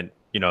government,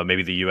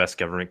 maybe the U.S.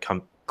 government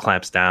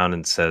clamps down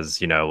and says,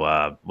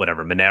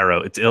 whatever,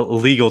 Monero, it's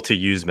illegal to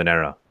use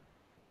Monero?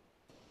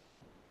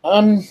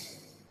 It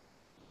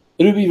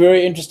would be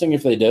very interesting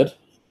if they did.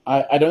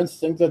 I don't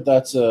think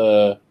that's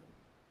a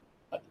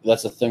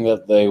thing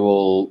that they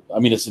will. I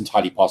mean, it's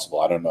entirely possible.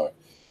 I don't know,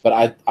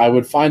 but I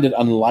would find it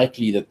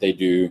unlikely that they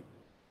do.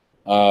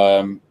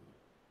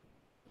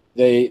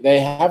 They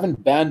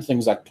haven't banned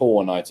things like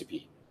Tor and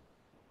I2P,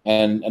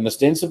 and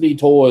ostensibly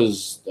Tor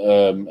has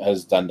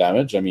done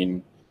damage. I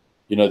mean,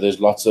 there's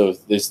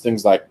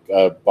things like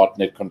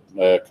botnet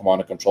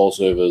command and control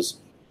servers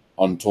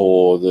on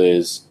Tor.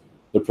 There's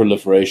the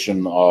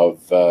proliferation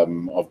of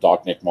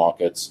darknet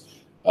markets.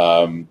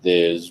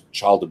 There's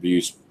child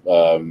abuse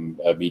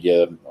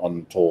media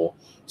on Tor.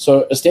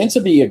 So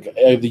ostensibly,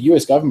 the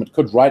U.S. government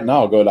could right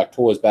now go like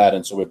Tor is bad,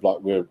 and so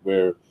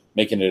we're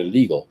making it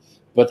illegal.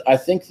 But I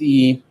think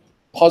the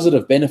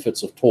positive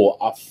benefits of Tor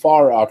are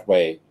far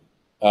outweigh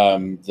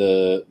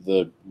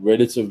the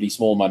relatively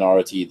small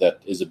minority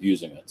that is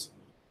abusing it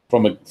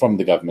from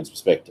the government's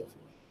perspective.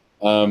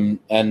 And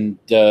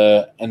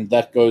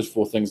that goes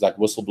for things like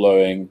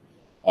whistleblowing,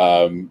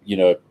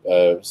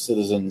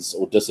 citizens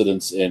or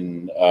dissidents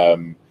in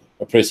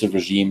oppressive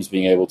regimes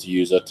being able to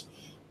use it,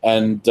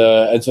 and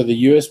so the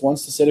U.S.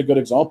 wants to set a good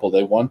example.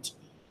 They want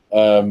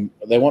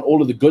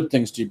all of the good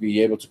things to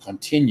be able to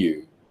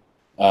continue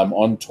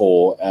on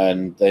Tor,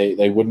 and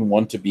they wouldn't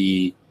want to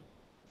be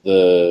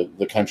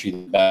the country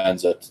that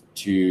bans it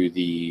to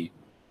the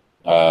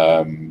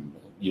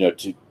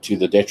to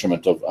the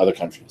detriment of other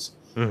countries.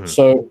 Mm-hmm.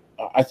 So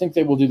I think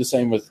they will do the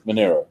same with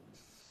Monero,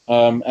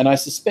 and I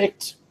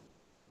suspect,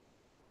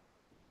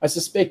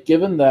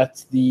 given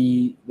that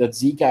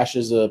Zcash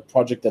is a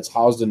project that's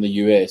housed in the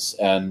US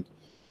and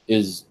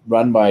is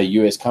run by a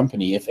US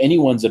company, if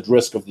anyone's at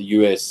risk of the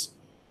US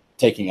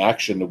taking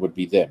action, it would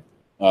be them.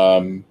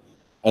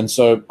 And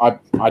so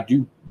I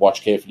do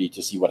watch carefully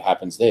to see what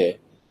happens there,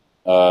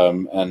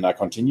 and I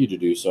continue to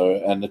do so.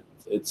 And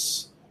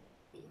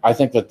I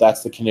think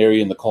that's the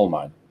canary in the coal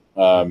mine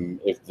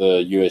if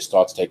the US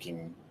starts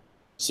taking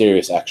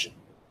serious action.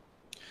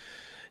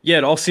 Yeah,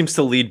 it all seems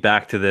to lead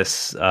back to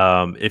this.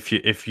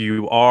 If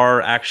you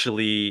are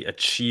actually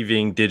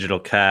achieving digital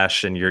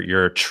cash and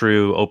you're a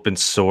true open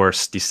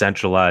source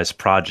decentralized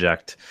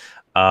project,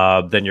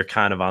 then you're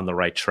kind of on the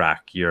right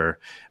track. You're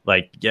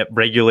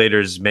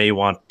regulators may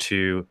want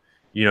to,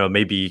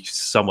 maybe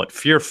somewhat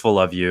fearful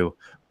of you,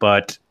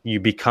 but you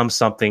become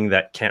something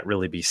that can't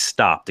really be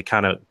stopped. It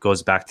kind of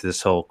goes back to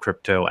this whole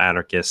crypto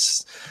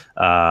anarchists,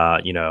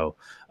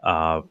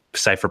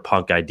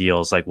 cypherpunk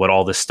ideals, like what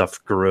all this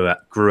stuff grew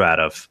out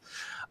of,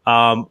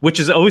 which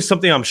is always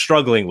something I'm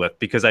struggling with,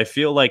 because I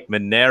feel like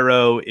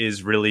Monero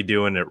is really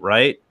doing it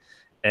right,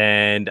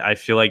 and I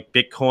feel like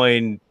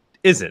Bitcoin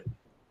isn't.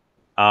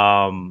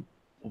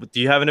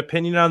 Do you have an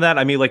opinion on that?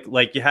 I mean,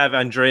 like you have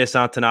Andreas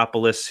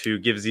Antonopoulos, who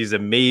gives these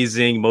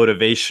amazing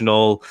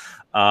motivational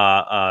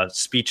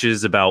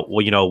speeches about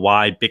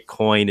why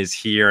Bitcoin is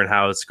here and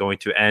how it's going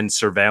to end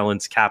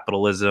surveillance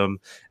capitalism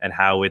and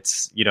how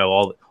it's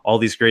all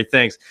these great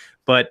things,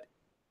 but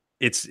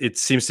it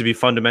seems to be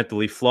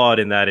fundamentally flawed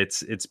in that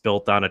it's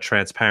built on a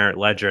transparent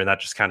ledger, and that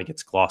just kind of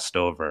gets glossed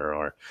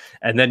over.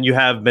 And then you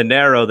have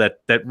Monero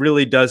that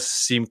really does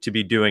seem to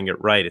be doing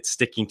it right. It's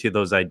sticking to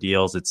those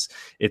ideals.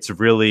 It's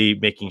really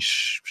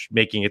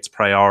making its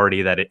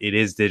priority that it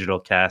is digital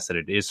cash, that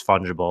it is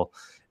fungible.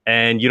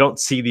 And you don't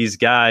see these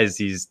guys,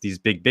 these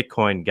big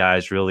Bitcoin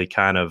guys, really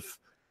kind of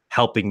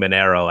helping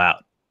Monero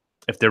out.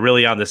 If they're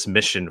really on this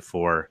mission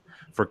for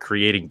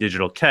creating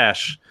digital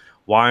cash,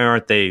 why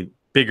aren't they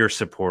bigger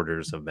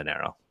supporters of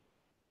Monero?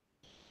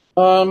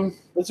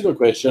 That's a good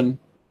question.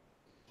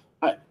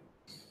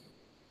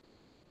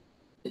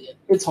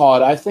 It's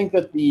hard. I think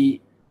that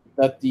the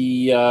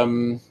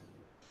Bitcoin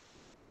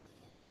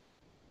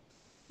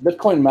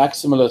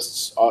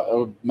maximalists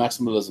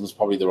maximalism is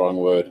probably the wrong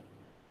word.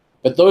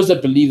 But those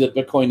that believe that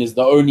Bitcoin is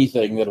the only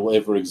thing that will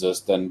ever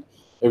exist and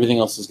everything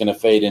else is going to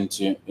fade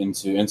into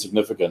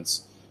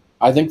insignificance,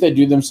 I think they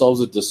do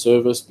themselves a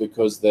disservice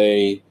because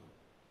they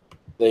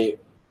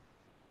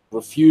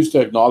refuse to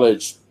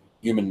acknowledge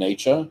human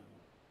nature.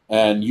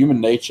 And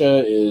human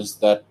nature is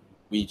that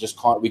we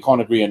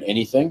can't agree on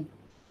anything.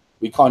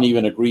 We can't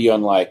even agree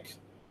on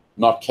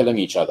not killing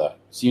each other.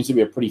 Seems to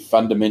be a pretty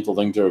fundamental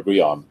thing to agree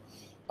on.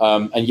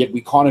 And yet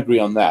we can't agree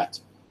on that.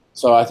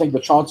 So I think the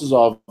chances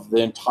of the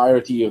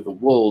entirety of the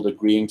world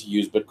agreeing to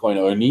use Bitcoin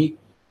only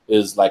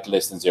is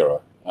less than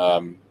zero.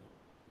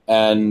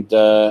 And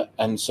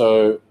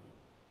so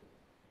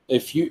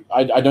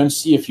I don't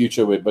see a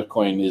future where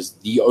Bitcoin is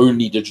the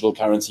only digital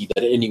currency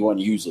that anyone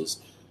uses.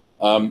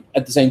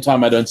 At the same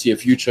time, I don't see a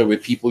future where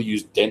people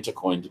use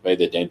DentaCoin to pay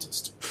their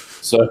dentist.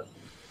 So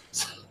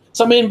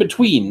somewhere in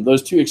between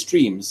those two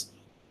extremes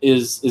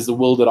is the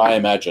world that I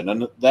imagine.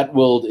 And that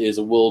world is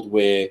a world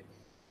where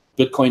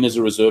Bitcoin is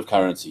a reserve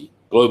currency,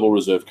 global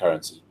reserve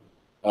currency,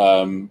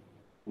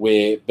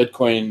 where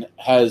Bitcoin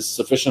has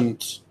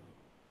sufficient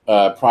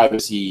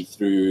privacy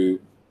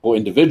for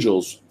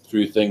individuals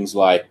through things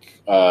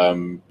like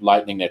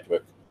Lightning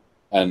Network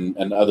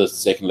and other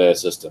second layer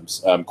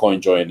systems,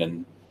 CoinJoin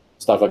and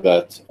stuff like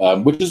that,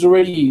 which is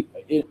already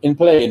in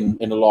play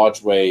in a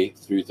large way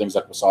through things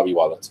like Wasabi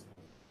Wallet.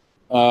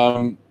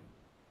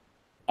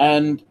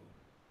 And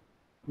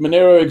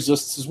Monero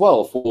exists as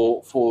well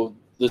for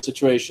the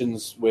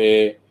situations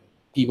where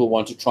people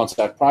want to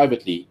transact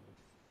privately,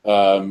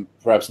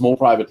 perhaps more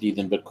privately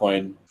than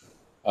Bitcoin,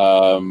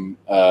 and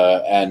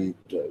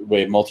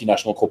where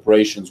multinational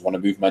corporations want to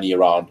move money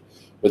around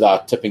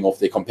without tipping off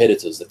their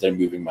competitors that they're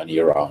moving money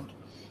around.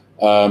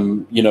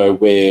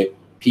 Where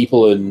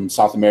people in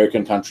South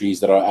American countries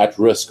that are at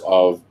risk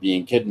of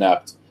being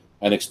kidnapped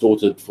and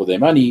extorted for their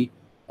money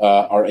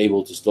are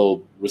able to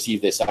still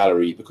receive their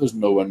salary because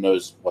no one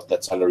knows what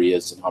that salary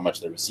is and how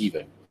much they're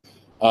receiving.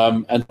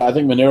 And I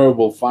think Monero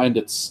will find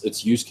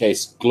its use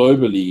case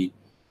globally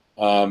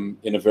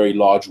in a very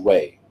large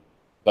way.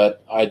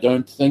 But I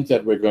don't think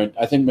that we're going.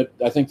 I think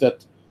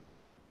that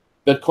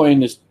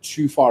Bitcoin is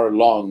too far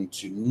along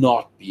to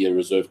not be a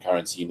reserve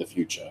currency in the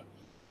future,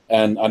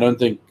 and I don't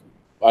think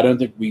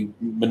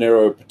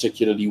Monero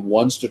particularly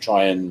wants to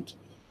try and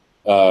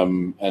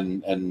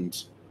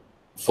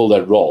fill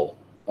that role.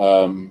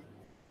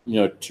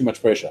 Too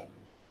much pressure.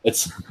 But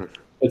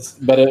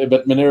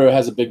Monero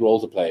has a big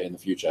role to play in the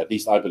future. At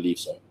least I believe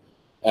so,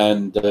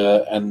 and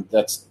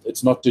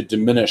it's not to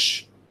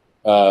diminish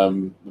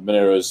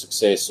Monero's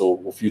success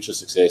or future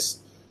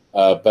success,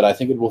 but I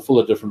think it will fill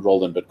a different role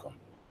than Bitcoin.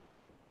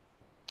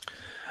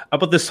 How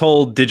about this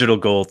whole digital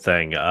gold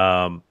thing?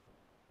 I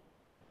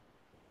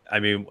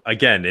mean,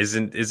 again,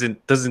 isn't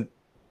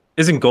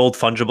gold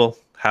fungible?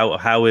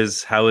 How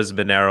is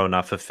Monero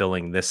not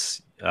fulfilling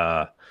this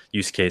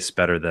use case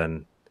better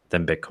than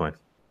Bitcoin?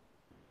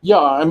 Yeah,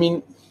 I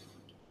mean,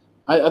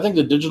 I think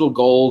the digital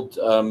gold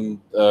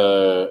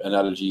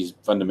analogy is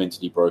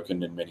fundamentally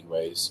broken in many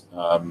ways.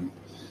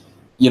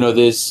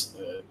 There's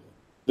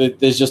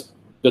just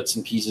bits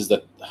and pieces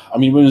that. I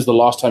mean, when was the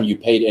last time you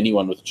paid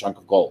anyone with a chunk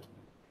of gold?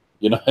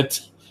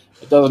 It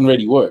doesn't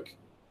really work.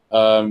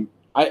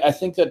 I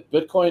think that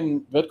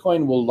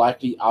Bitcoin will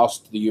likely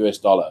oust the US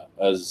dollar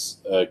as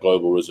a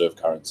global reserve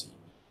currency,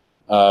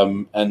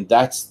 and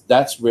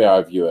that's where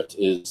I view it.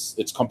 Is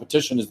its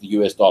competition is the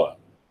US dollar.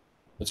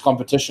 Its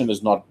competition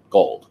is not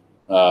gold,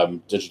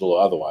 digital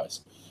or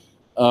otherwise,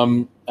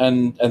 and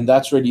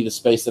that's really the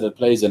space that it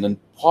plays in. And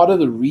part of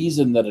the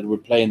reason that it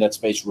would play in that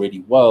space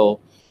really well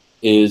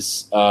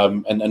is,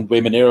 and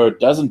where Monero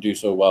doesn't do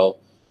so well,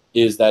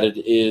 is that it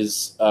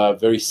is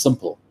very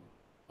simple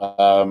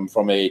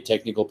from a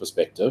technical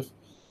perspective.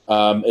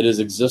 It has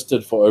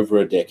existed for over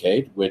a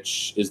decade,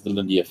 which is the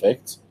Lindy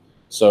effect.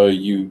 So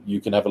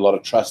you can have a lot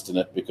of trust in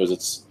it because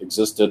it's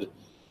existed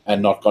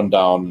and not gone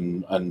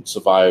down and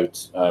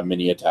survived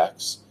many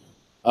attacks.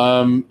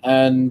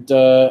 And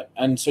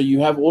so you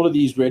have all of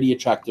these really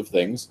attractive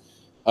things.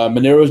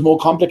 Monero is more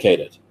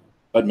complicated,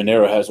 but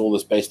Monero has all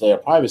this base layer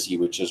privacy,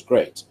 which is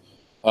great.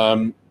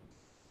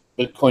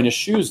 Bitcoin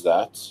eschews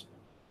that.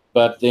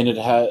 But then it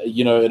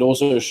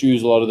also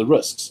eschews a lot of the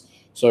risks.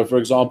 So, for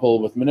example,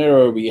 with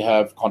Monero, we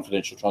have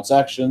confidential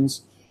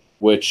transactions,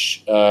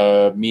 which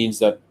means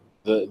that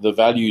the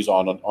values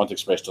aren't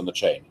expressed on the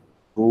chain.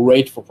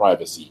 Great for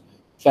privacy,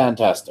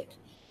 fantastic.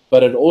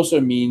 But it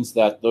also means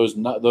that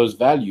those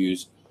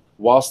values,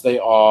 whilst they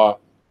are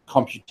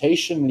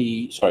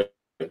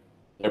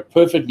they're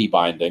perfectly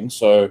binding.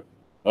 So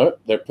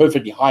they're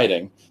perfectly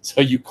hiding.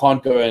 So you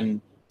can't go and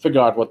figure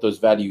out what those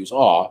values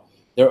are.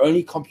 They're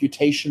only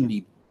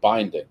computationally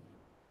binding.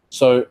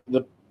 So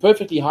the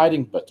perfectly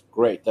hiding bit,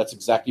 great. That's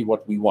exactly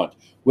what we want.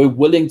 We're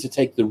willing to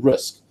take the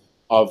risk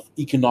of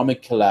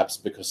economic collapse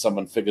because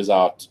someone figures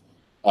out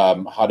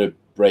how to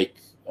break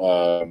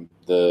the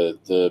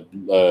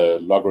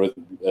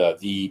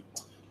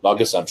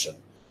log assumption.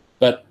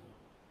 But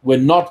we're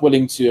not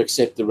willing to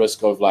accept the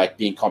risk of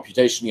being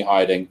computationally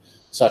hiding,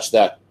 such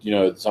that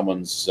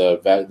someone's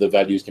the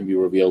values can be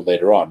revealed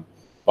later on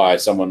by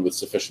someone with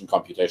sufficient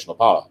computational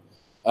power.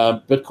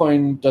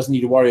 Bitcoin doesn't need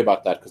to worry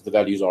about that because the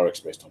values are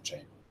expressed on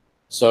chain.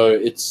 So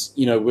it's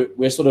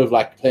we're sort of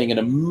playing in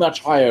a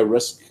much higher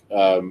risk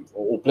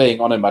or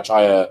playing on a much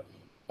higher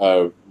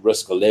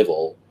risk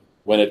level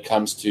when it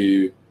comes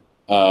to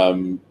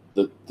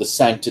the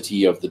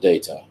sanctity of the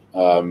data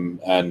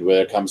and when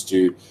it comes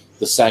to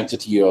the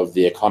sanctity of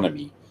the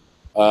economy.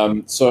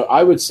 So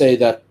I would say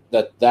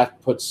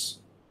that puts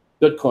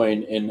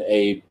Bitcoin in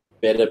a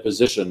better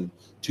position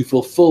to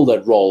fulfill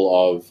that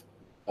role of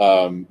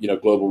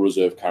global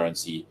reserve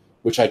currency,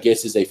 which I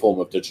guess is a form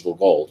of digital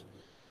gold.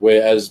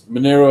 Whereas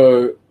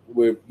Monero,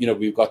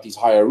 we've got these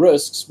higher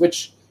risks,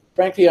 which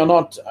frankly are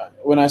not.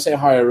 When I say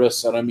higher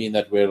risks, I don't mean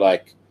that we're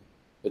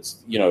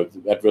it's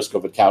at risk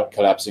of it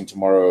collapsing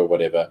tomorrow or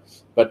whatever.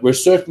 But we're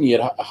certainly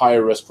at a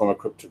higher risk from a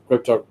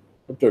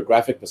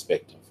cryptographic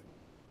perspective,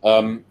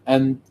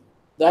 and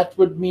that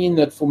would mean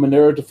that for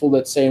Monero to fill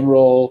that same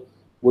role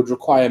would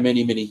require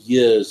many, many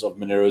years of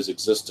Monero's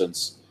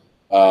existence.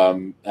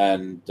 And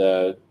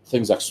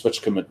things like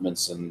switch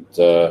commitments and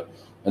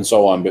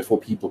so on before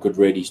people could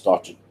really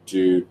start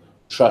to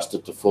trust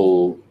it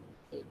to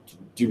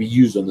be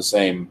used on the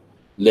same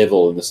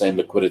level and the same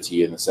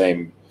liquidity and the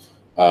same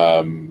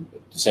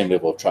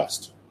level of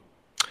trust.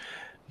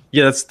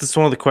 Yeah, that's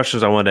one of the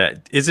questions I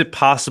wanted. Is it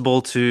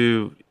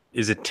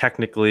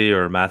technically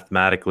or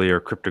mathematically or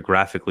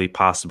cryptographically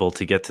possible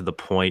to get to the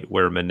point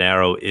where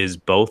Monero is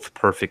both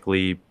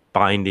perfectly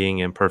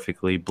binding and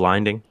perfectly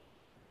blinding?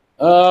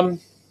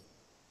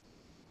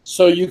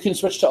 So you can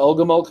switch to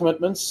Elgamal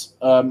commitments.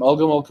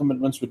 Elgamal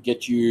commitments would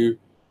get you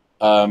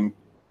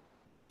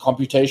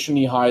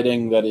computationally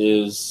hiding that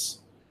is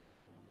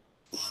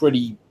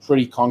pretty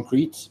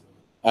concrete,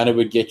 and it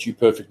would get you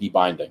perfectly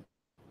binding.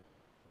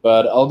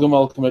 But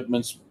Elgamal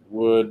commitments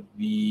would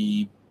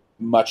be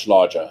much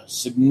larger,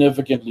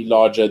 significantly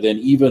larger than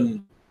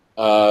even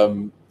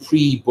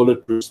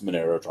pre-bulletproof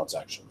Monero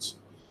transactions.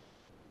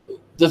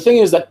 The thing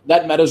is that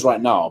matters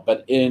right now,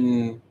 but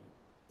in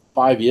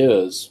 5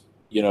 years,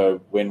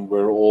 when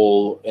we're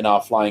all in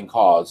our flying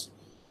cars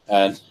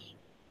and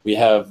we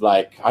have,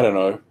 like, I don't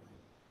know,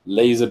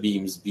 laser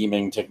beams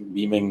beaming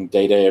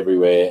data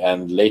everywhere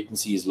and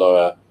latency is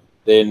lower,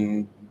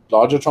 then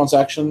larger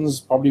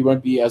transactions probably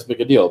won't be as big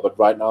a deal, but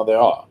right now they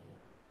are.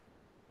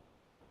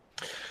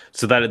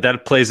 So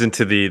that plays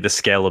into the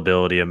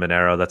scalability of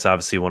Monero. That's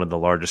obviously one of the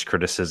largest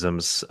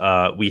criticisms.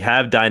 We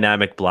have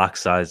dynamic block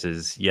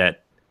sizes,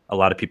 yet a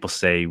lot of people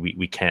say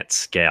we can't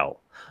scale.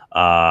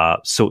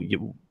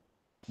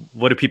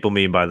 What do people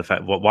mean by the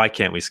fact? Why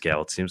can't we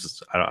scale? It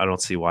seems I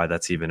don't see why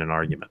that's even an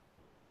argument.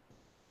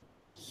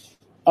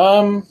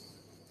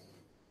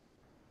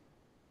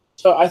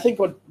 So I think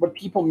what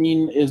people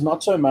mean is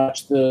not so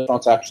much the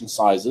transaction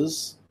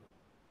sizes.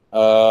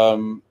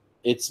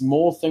 It's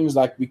more things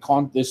like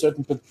there's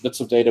certain bits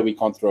of data we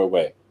can't throw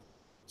away.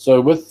 So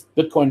with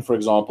Bitcoin, for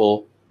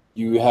example,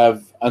 you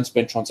have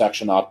unspent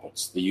transaction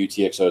outputs, the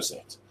UTXO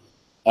set.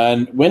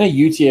 And when a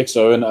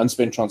UTXO, an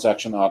unspent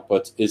transaction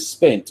output, is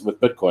spent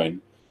with Bitcoin,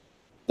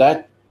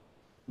 that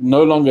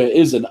no longer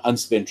is an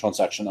unspent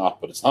transaction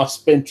output. It's now a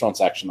spent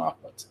transaction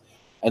output.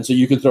 And so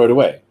you can throw it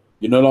away.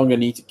 You no longer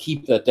need to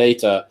keep that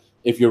data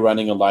if you're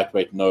running a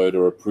lightweight node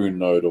or a prune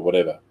node or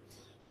whatever.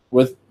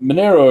 With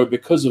Monero,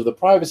 because of the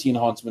privacy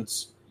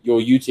enhancements,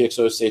 your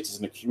UTXO set is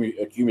an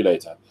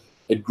accumulator.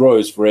 It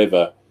grows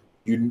forever.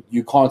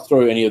 You can't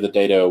throw any of the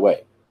data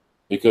away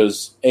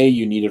because A,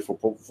 you need it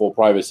for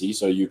privacy,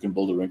 so you can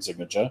build a ring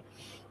signature.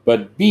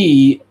 But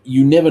B,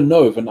 you never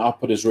know if an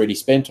output is already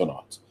spent or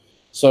not.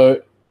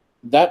 So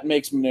that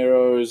makes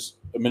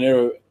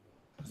Monero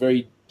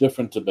very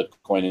different to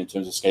Bitcoin in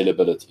terms of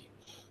scalability.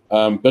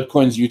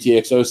 Bitcoin's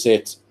UTXO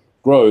set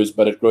grows,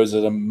 but it grows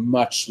at a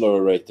much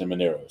slower rate than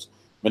Monero's.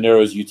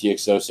 Monero's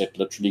UTXO set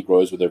literally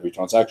grows with every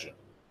transaction.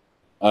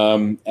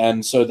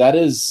 And so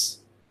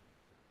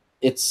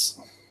it's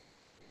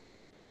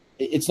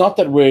not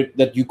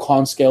that you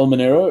can't scale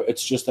Monero,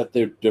 it's just that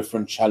there are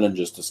different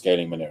challenges to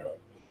scaling Monero.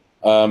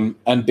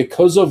 And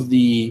because of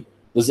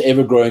this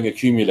ever-growing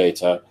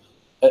accumulator,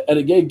 and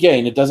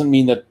again, it doesn't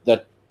mean that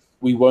the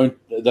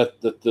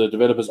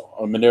developers,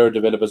 or Monero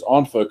developers,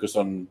 aren't focused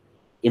on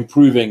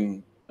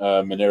improving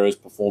Monero's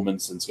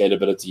performance and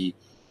scalability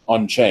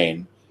on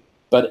chain,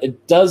 but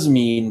it does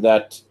mean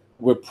that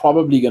we're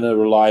probably going to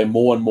rely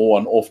more and more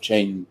on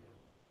off-chain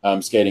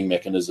scaling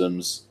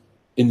mechanisms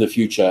in the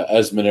future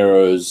as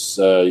Monero's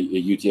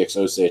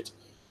UTXO set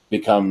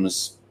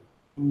becomes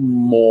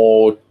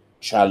more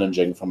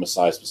challenging from a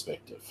size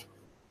perspective.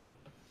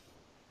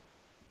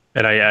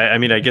 And I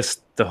mean, I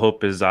guess the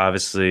hope is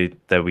obviously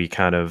that we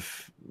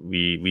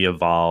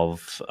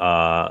evolve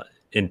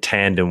in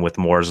tandem with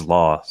Moore's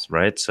law,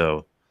 right?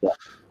 So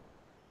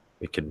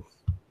we could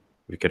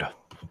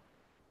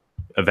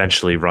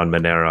eventually run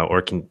Monero,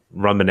 or can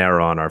run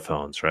Monero on our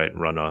phones, right?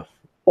 Run a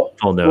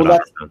full node on our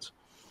phones.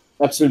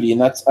 Absolutely,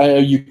 and that's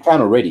you can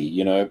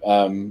already,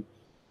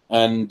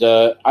 I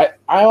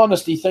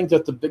honestly think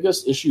that the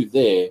biggest issue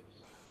there,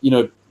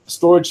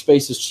 storage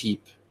space is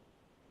cheap.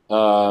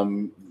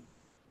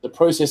 The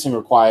processing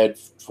required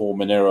for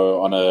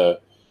Monero on a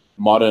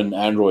modern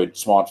Android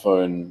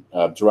smartphone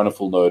to run a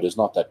full node is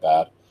not that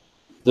bad.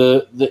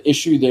 The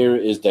issue there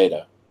is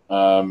data.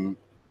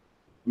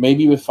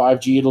 Maybe with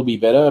 5G it'll be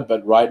better,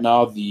 but right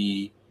now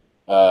the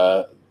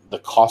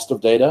cost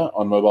of data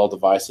on mobile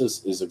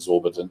devices is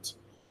exorbitant.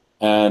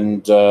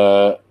 And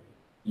over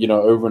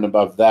and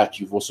above that,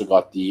 you've also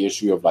got the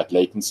issue of like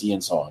latency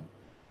and so on.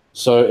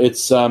 So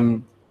it's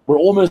we're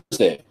almost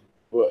there,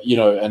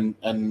 and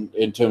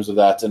in terms of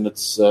that, and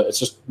it's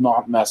just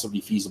not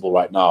massively feasible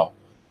right now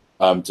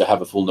to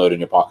have a full node in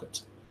your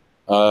pocket.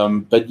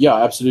 But yeah,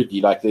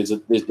 absolutely. Like there's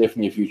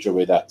definitely a future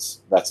where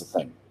that's a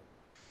thing.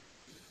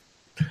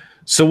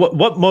 So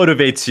what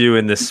motivates you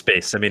in this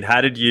space? I mean,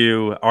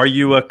 are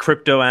you a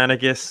crypto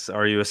anarchist?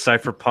 Are you a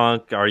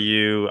cypherpunk? Are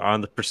you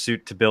on the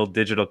pursuit to build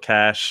digital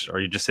cash? Are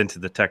you just into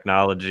the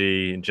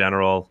technology in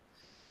general?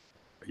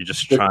 Are you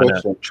just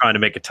trying to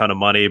make a ton of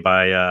money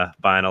by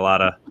buying a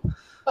lot of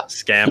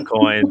scam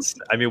coins?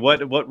 I mean,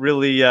 what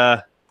really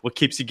what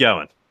keeps you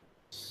going?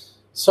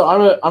 So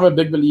I'm a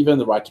big believer in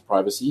the right to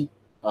privacy,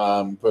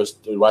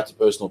 the right to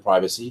personal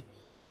privacy.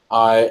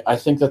 I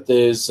think that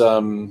there's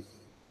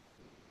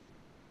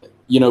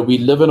we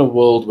live in a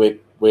world where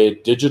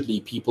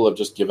digitally people have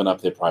just given up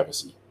their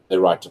privacy, their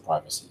right to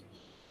privacy.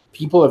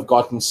 People have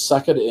gotten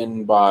suckered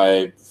in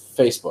by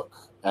Facebook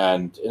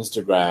and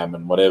Instagram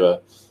and whatever.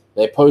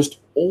 They post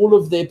all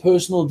of their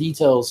personal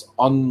details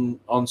on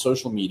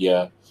social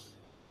media,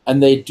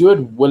 and they do it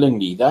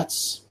willingly.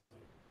 That's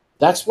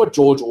what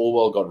George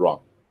Orwell got wrong.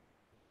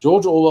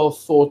 George Orwell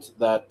thought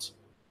that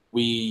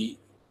this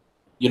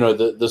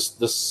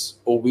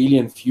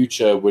Orwellian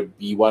future would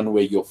be one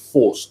where you're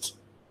forced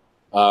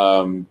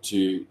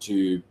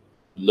to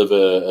live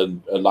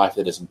a life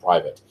that isn't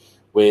private,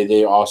 where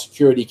there are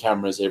security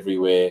cameras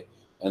everywhere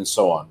and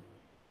so on.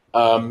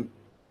 Um,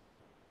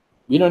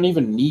 we don't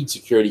even need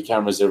security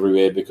cameras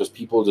everywhere because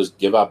people just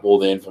give up all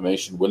their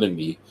information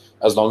willingly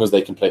as long as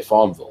they can play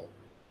Farmville,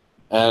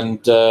 and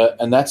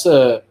it's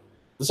a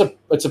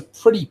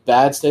pretty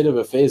bad state of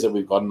affairs that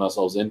we've gotten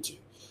ourselves into.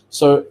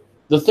 So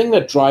the thing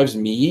that drives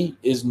me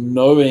is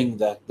knowing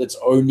that it's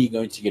only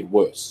going to get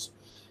worse.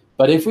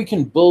 But if we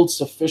can build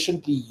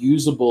sufficiently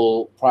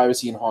usable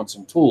privacy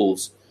enhancing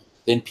tools,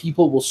 then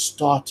people will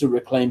start to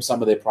reclaim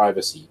some of their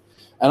privacy.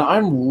 And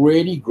I'm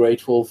really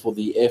grateful for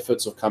the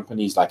efforts of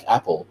companies like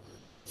Apple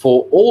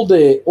for all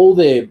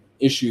their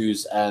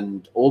issues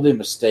and all their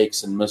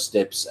mistakes and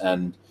missteps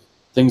and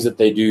things that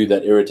they do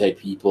that irritate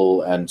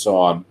people and so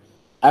on.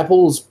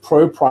 Apple's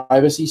pro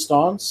privacy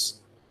stance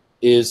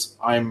is,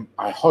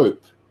 I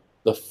hope,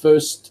 the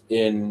first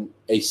in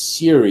a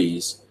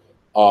series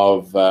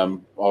of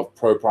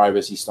pro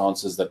privacy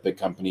stances that big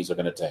companies are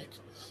going to take,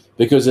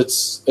 because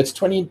it's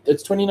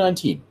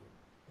 2019.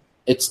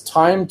 It's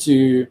time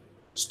to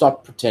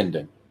stop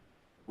pretending.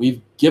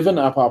 We've given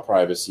up our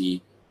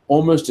privacy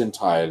almost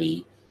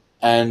entirely,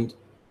 and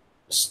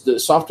the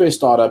software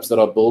startups that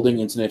are building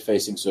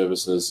internet-facing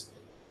services,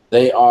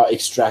 they are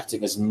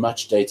extracting as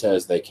much data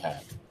as they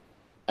can,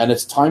 and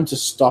it's time to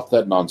stop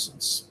that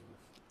nonsense.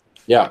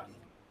 Yeah.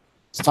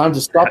 It's time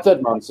to stop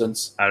that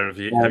nonsense. I don't know if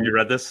you have you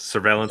read this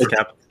Surveillance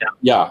Cap.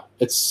 Yeah,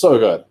 it's so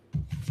good.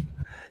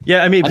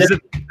 Yeah, I mean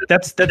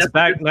that's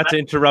back. Not to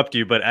interrupt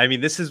you, but I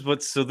mean this is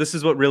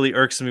what really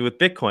irks me with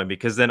Bitcoin,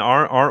 because then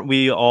aren't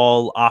we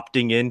all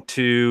opting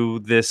into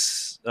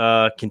this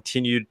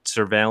continued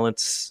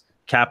surveillance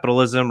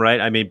capitalism, right?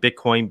 I mean,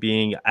 Bitcoin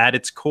being at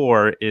its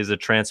core is a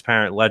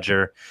transparent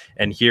ledger,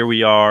 and here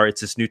we are.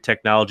 It's this new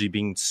technology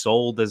being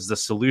sold as the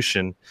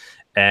solution,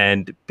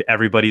 and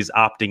everybody's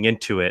opting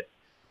into it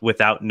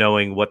without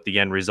knowing what the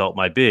end result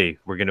might be.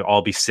 We're going to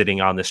all be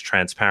sitting on this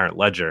transparent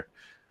ledger.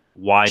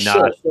 Why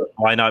not? Sure.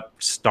 Why not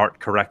start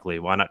correctly?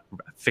 Why not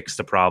fix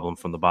the problem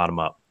from the bottom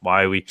up?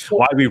 Why are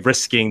we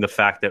risking the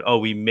fact that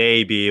we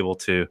may be able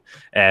to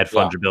add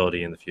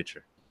fungibility in the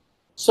future?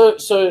 So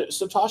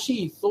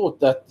Satoshi thought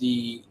that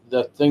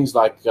that things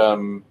like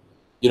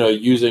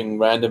using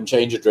random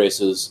change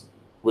addresses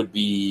would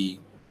be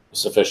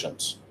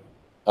sufficient.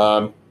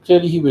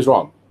 Clearly, he was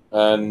wrong,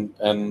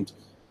 and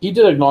he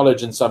did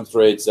acknowledge in some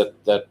threads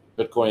that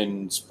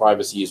Bitcoin's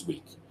privacy is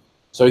weak.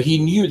 So he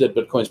knew that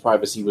Bitcoin's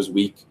privacy was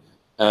weak,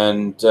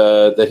 and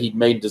that he'd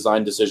made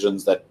design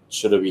decisions that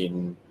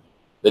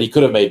he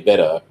could have made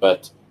better,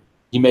 but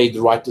he made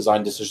the right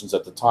design decisions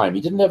at the time. He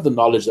didn't have the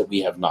knowledge that we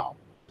have now.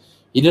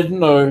 He didn't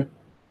know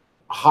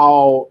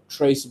how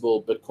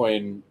traceable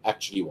Bitcoin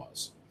actually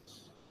was.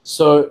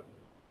 So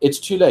it's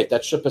too late.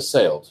 That ship has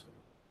sailed.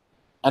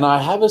 And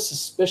I have a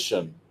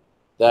suspicion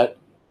that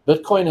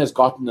Bitcoin has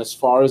gotten as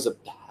far as it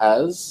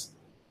has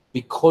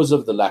because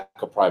of the lack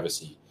of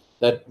privacy,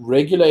 that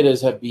regulators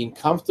have been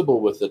comfortable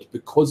with it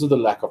because of the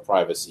lack of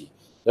privacy.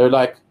 They're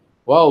like,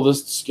 well,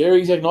 this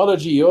scary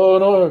technology,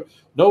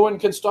 no one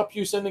can stop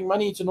you sending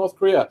money to North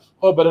Korea.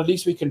 Oh, but at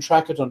least we can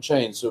track it on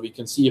chain so we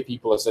can see if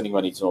people are sending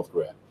money to North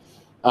Korea.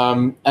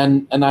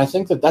 And I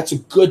think that that's a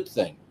good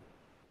thing,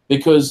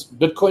 because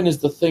Bitcoin is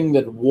the thing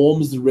that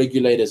warms the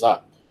regulators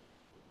up.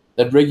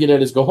 That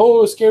regulators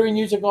go, scary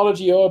new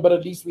technology, but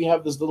at least we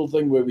have this little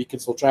thing where we can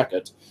still track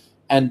it.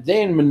 And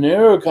then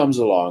Monero comes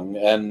along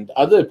and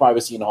other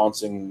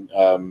privacy-enhancing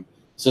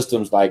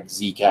systems like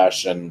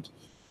Zcash and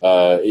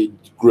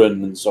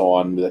Grin and so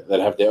on that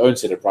have their own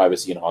set of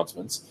privacy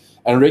enhancements.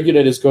 And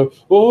regulators go,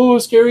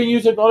 scary new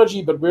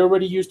technology, but we're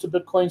already used to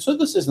Bitcoin, so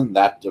this isn't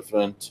that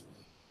different.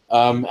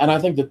 And I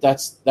think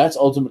that's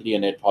ultimately a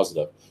net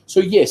positive.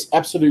 So yes,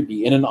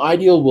 absolutely. In an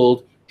ideal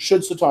world,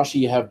 should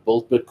Satoshi have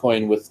built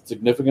Bitcoin with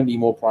significantly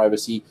more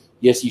privacy?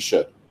 Yes, he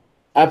should.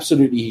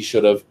 Absolutely, he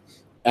should have.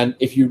 And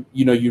if you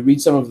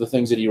read some of the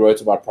things that he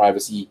wrote about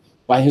privacy,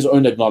 by his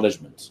own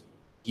acknowledgement,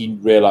 he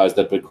realized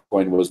that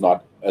Bitcoin was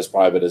not as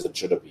private as it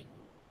should have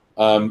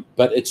been.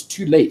 But it's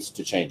too late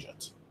to change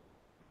it.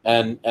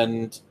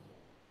 And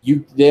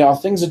there are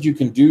things that you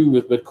can do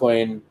with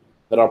Bitcoin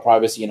that are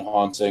privacy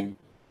enhancing.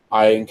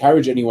 I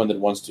encourage anyone that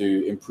wants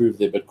to improve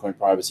their Bitcoin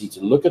privacy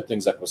to look at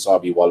things like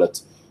Wasabi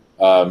Wallet.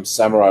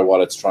 Samurai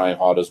Wallet's trying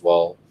hard as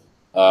well.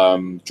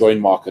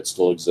 Join Market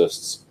still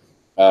exists.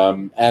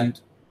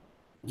 And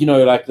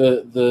like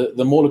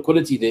the more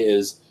liquidity there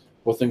is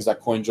for things like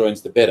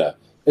CoinJoins, the better.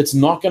 It's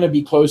not going to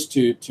be close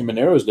to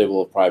Monero's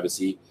level of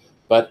privacy,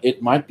 but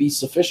it might be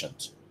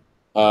sufficient.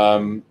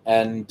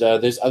 And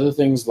there's other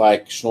things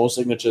like Schnorr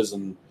signatures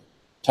and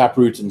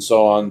Taproot and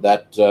so on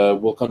that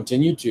will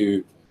continue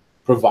to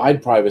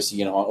provide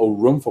privacy or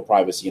room for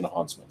privacy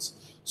enhancements.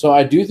 So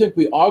I do think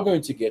we are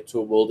going to get to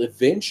a world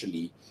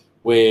eventually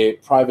where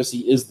privacy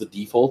is the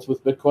default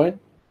with Bitcoin.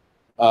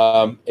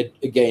 It,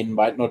 again,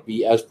 might not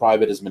be as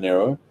private as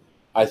Monero.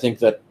 I think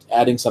that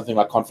adding something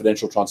like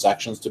confidential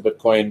transactions to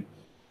Bitcoin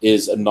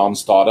is a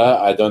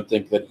non-starter. I don't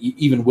think that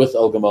even with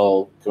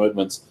Elgamal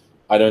commitments,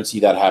 I don't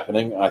see that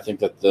happening. I think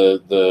that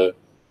the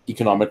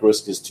economic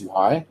risk is too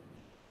high.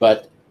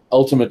 But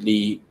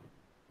ultimately,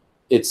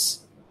 it's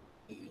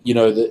we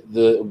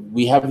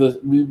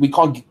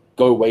can't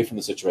go away from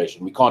the situation.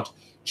 We can't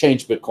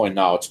change Bitcoin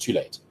now; it's too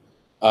late.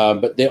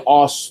 But there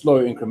are slow,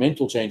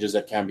 incremental changes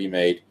that can be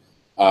made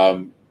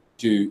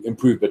to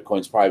improve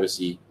Bitcoin's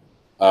privacy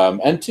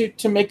and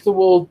to make the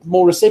world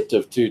more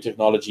receptive to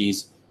technologies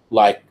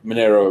like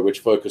Monero, which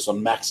focus on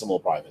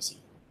maximal privacy.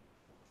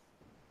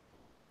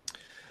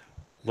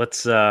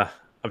 Let's.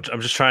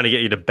 I'm just trying to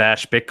get you to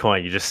bash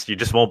Bitcoin. You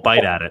just won't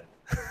bite at it.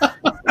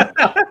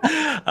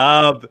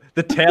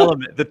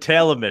 The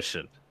tail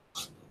emission.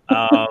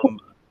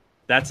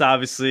 That's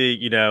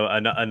obviously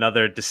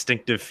another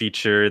distinctive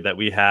feature that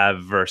we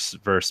have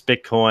versus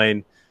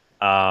Bitcoin.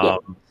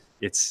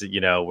 It's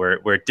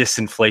we're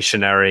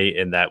disinflationary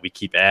in that we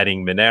keep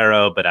adding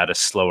Monero, but at a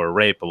slower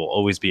rate. But we'll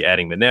always be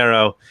adding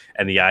Monero,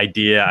 and the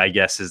idea, I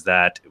guess, is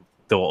that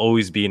there will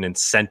always be an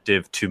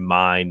incentive to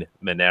mine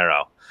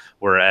Monero,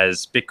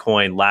 whereas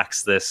Bitcoin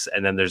lacks this.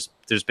 And then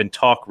there's been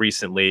talk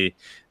recently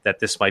that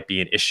this might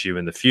be an issue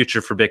in the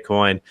future for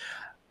Bitcoin.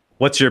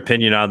 What's your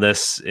opinion on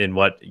this? In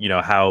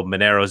how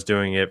Monero is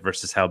doing it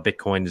versus how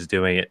Bitcoin is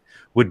doing it?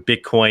 Would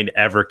Bitcoin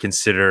ever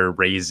consider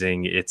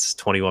raising its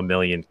 21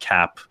 million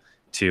cap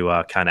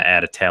to kind of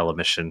add a tail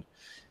emission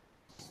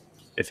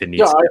if it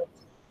needs to?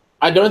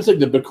 I don't think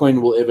that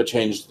Bitcoin will ever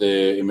change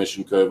the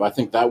emission curve. I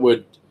think that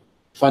would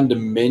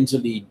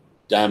fundamentally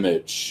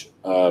damage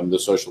the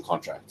social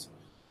contract.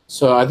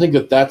 So I think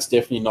that that's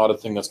definitely not a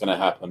thing that's going to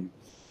happen.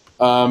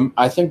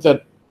 I think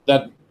that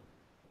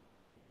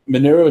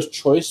Monero's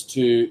choice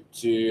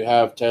to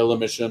have tail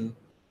emission,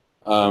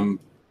 and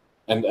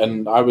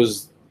I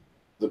was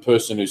the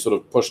person who sort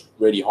of pushed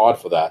really hard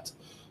for that.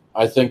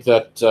 I think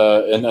that,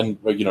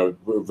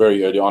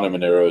 very early on in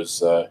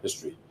Monero's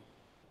history,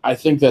 I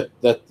think that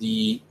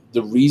the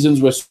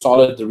reasons were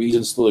solid, the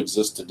reasons still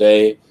exist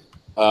today,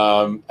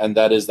 and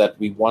that is that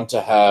we want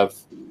to have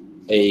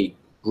a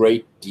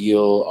great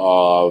deal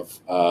of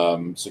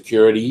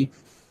security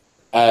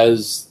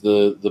as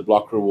the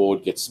block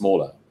reward gets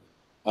smaller.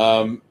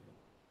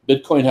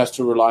 Bitcoin has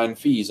to rely on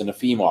fees in a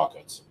fee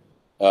market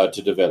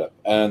to develop,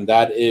 and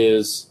that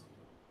is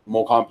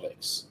more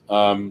complex.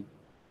 I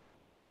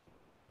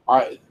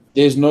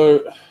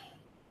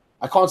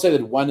can't say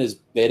that one is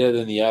better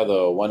than the other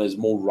or one is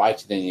more right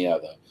than the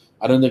other.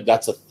 I don't think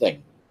that's a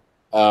thing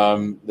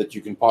that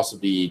you can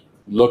possibly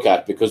look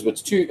at because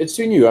it's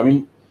too new. I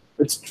mean,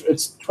 it's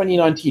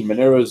 2019.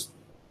 Monero's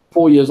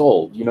 4 years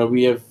old.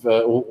 We have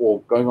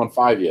or going on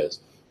 5 years.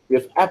 We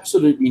have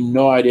absolutely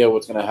no idea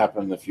what's going to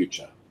happen in the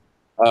future.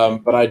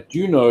 But I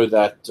do know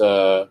that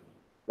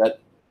that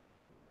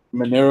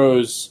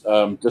Monero's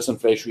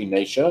disinflationary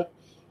nature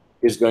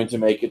is going to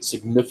make it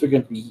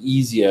significantly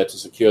easier to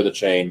secure the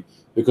chain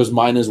because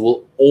miners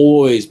will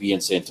always be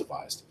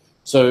incentivized.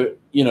 So,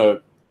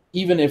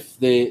 even if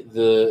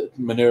the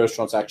Monero's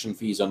transaction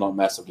fees are not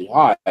massively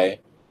high,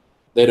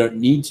 they don't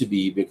need to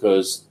be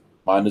because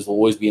miners will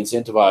always be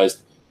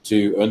incentivized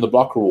to earn the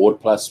block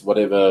reward plus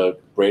whatever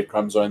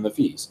breadcrumbs are in the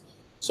fees.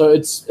 So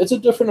it's a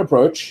different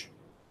approach.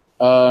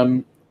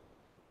 I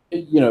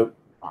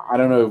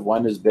don't know if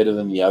one is better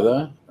than the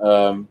other.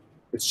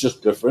 It's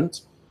just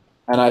different.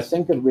 And I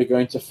think that we're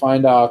going to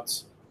find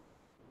out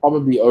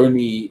probably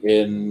only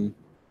in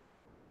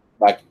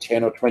like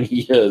 10 or 20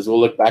 years. We'll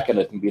look back at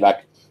it and be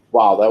like,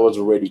 wow, that was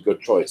a really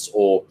good choice.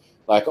 Or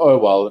like, oh,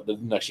 well, it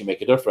didn't actually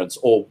make a difference.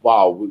 Or,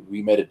 wow,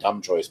 we made a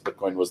dumb choice.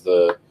 Bitcoin was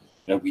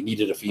we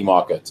needed a fee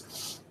market.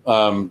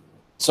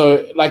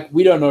 So like,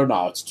 we don't know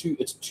now. It's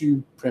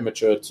too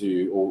premature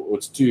or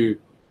it's too,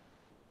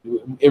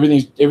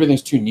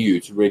 everything's too new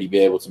to really be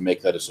able to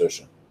make that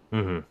assertion.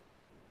 Mm-hmm.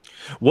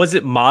 Was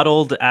it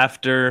modeled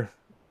after,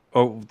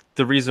 or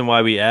the reason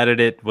why we added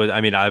it was,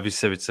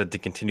 obviously it said to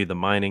continue the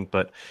mining,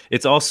 but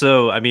it's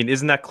also,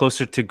 isn't that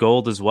closer to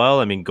gold as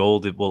well?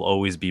 Gold, it will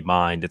always be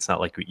mined. It's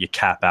not like you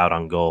cap out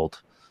on gold.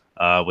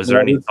 Was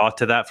there any thought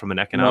to that from an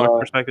economic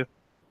perspective?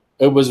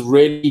 It was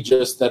really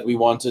just that we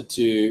wanted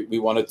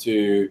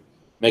to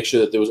make sure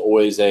that there was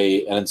always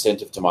an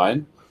incentive to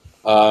mine.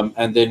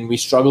 And then we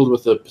struggled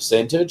with the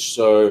percentage.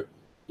 So,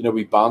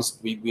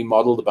 we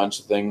modeled a bunch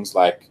of things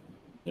like,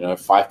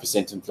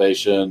 5%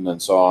 inflation and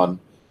so on.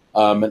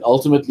 And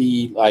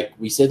ultimately, like,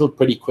 we settled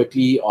pretty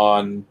quickly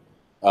on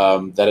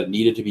that it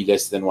needed to be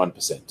less than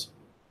 1%.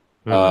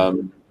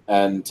 Mm-hmm.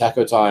 And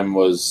Taco Time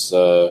was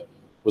a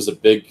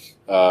big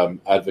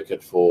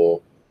advocate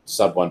for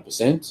sub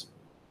 1%.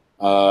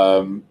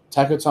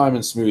 Taco Time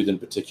and Smooth in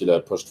particular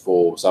pushed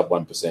for sub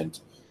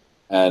 1%.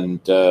 And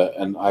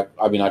I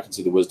can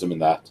see the wisdom in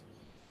that.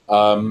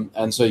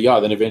 And so,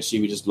 then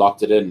eventually we just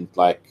locked it in,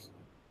 like,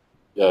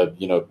 a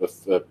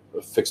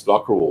fixed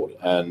block reward.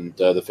 And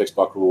the fixed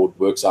block reward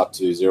works out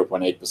to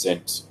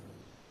 0.8%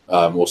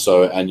 or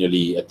so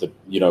annually at the,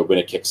 when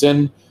it kicks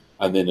in,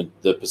 and then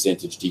the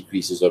percentage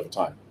decreases over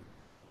time.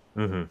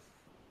 Mm-hmm.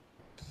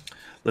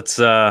 Let's,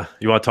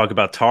 you want to talk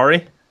about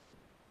Tari?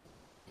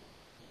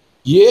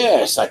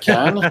 Yes, I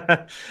can.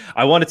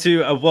 I wanted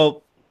to,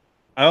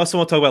 I also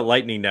want to talk about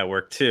Lightning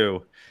Network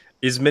too.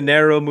 Is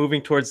Monero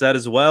moving towards that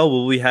as well?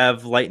 Will we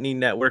have Lightning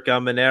Network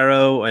on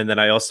Monero? And then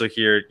I also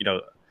hear,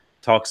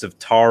 talks of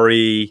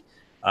Tari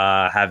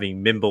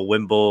having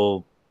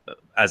Mimblewimble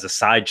as a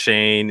side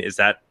chain? Is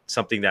that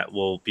something that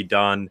will be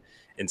done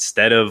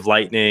instead of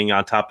Lightning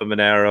on top of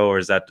Monero, or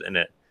is that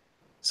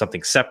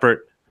something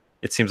separate?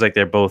 It seems like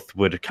they both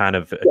would kind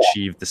of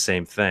achieve the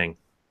same thing.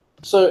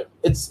 So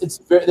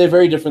they're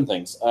very different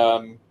things.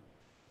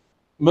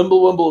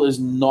 Mimblewimble is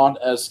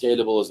not as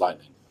scalable as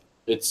Lightning.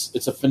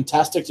 It's a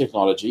fantastic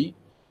technology,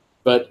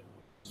 but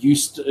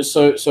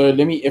so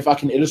let me, if I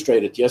can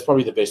illustrate it. Yes,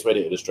 probably the best way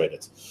to illustrate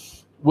it.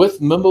 With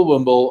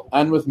Mimblewimble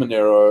and with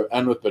Monero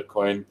and with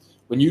Bitcoin,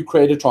 when you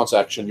create a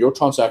transaction, your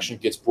transaction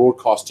gets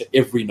broadcast to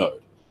every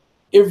node.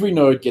 Every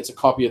node gets a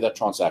copy of that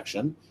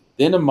transaction.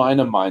 Then a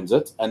miner mines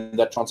it, and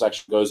that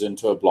transaction goes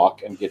into a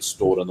block and gets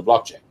stored on the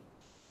blockchain.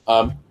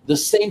 The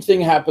same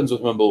thing happens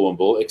with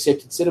Mimblewimble,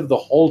 except instead of the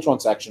whole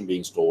transaction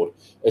being stored,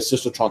 it's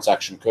just a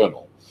transaction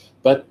kernel.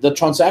 But the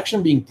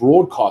transaction being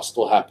broadcast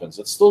still happens.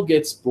 It still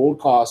gets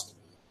broadcast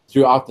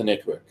throughout the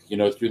network,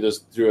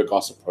 through a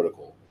gossip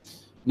protocol.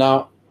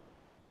 Now,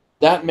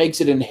 that makes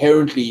it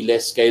inherently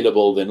less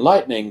scalable than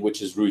Lightning,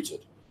 which is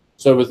rooted.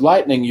 So with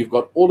Lightning, you've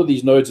got all of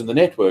these nodes in the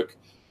network,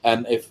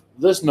 and if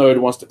this node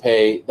wants to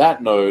pay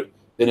that node,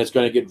 then it's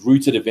going to get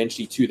routed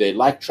eventually to there,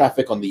 like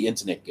traffic on the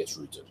internet gets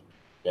routed.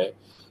 Okay,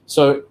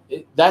 so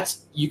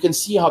you can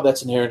see how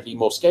that's inherently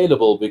more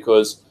scalable,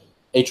 because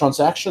a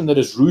transaction that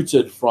is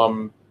routed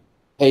from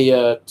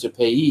payer to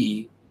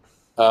payee,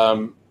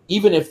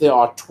 even if there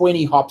are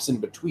 20 hops in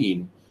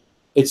between,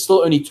 it's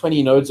still only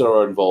 20 nodes that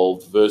are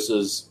involved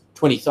versus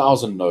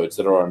 20,000 nodes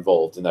that are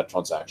involved in that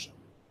transaction.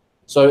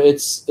 So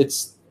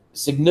it's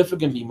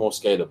significantly more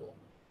scalable.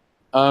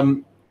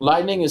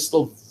 Lightning is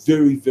still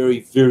very,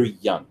 very, very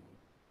young.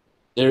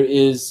 There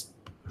is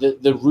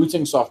the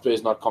routing software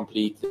is not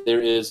complete.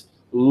 There is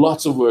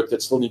lots of work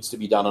that still needs to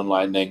be done on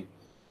Lightning.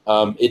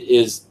 It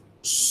is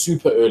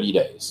super early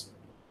days,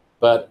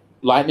 but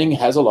Lightning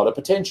has a lot of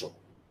potential.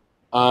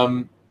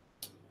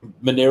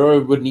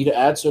 Monero would need to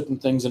add certain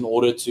things in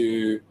order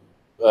to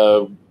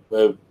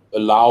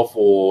allow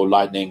for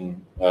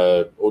Lightning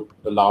or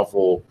allow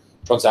for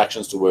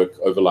transactions to work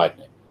over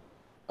Lightning.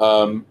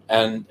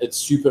 And it's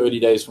super early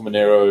days for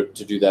Monero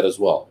to do that as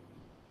well.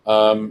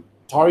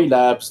 Tari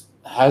Labs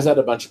has had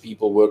a bunch of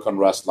people work on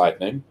Rust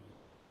Lightning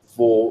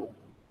for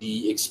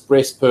the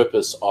express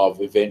purpose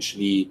of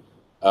eventually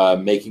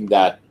making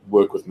that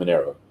work with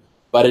Monero.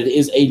 But it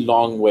is a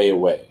long way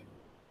away.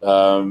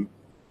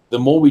 The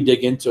more we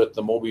dig into it,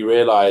 the more we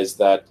realize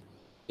that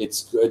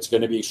it's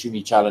going to be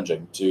extremely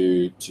challenging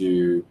to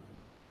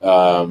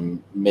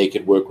make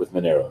it work with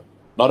Monero.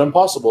 Not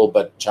impossible,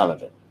 but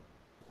challenging.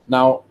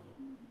 Now,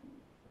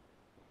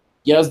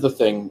 here's the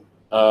thing.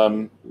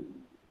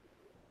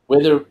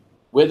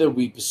 Whether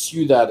we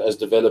pursue that as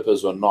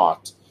developers or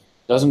not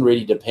doesn't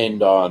really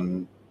depend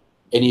on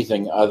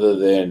anything other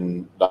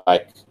than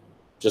like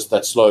just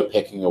that slow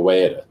pecking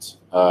away at it.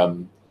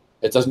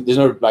 It doesn't. There's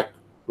no like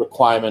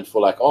requirement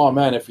for like, oh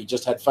man, if we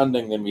just had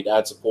funding, then we'd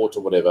add support or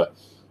whatever.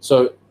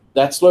 So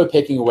that slow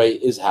pecking away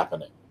is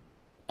happening,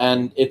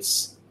 and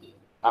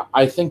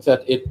I think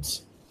that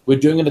we're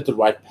doing it at the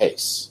right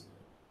pace.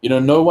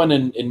 No one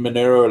in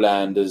Monero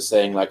land is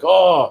saying like,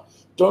 oh,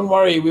 don't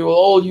worry, we will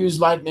all use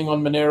Lightning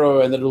on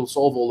Monero and it'll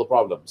solve all the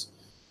problems.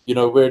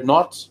 We're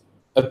not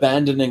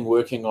abandoning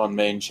working on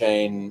main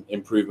chain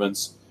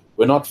improvements.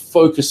 We're not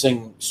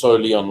focusing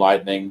solely on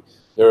Lightning.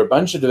 There are a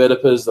bunch of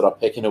developers that are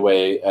pecking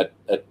away at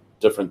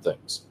different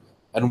things.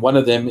 And one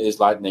of them is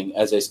Lightning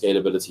as a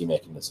scalability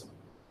mechanism.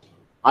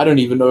 I don't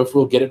even know if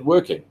we'll get it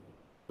working,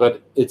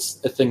 but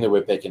it's a thing that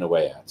we're pecking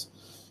away at.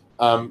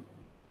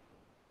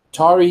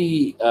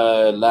 Tari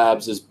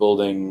Labs is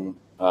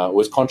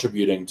was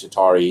contributing to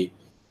Tari,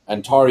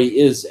 and Tari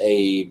is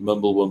a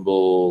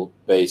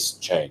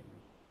Mimblewimble-based chain.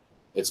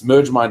 It's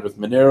merge mined with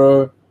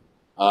Monero,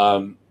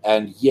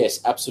 and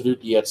yes,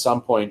 absolutely, at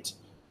some point,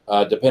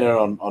 depending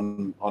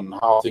on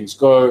how things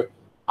go,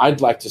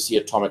 I'd like to see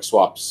atomic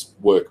swaps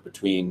work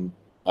between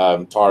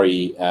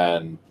Tari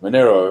and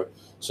Monero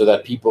so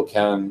that people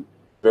can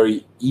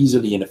very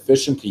easily and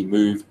efficiently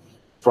move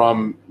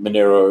from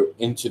Monero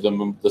into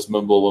this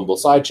Mimblewimble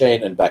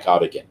sidechain and back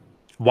out again.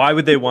 Why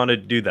would they want to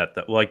do that,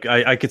 though? Like,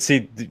 I could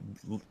see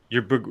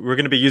we're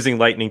going to be using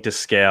Lightning to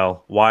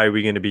scale. Why are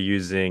we going to be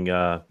using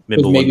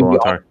Mimblewimble on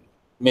Tari?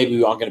 Maybe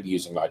we aren't going to be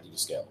using Lightning to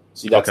scale.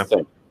 See, that's the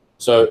thing.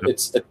 So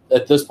it's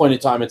at this point in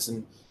time,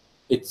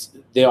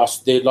 there are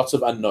lots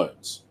of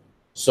unknowns.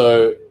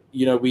 So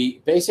we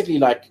basically,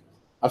 like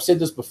I've said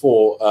this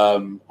before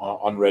on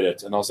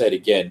Reddit, and I'll say it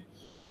again.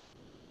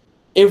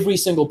 Every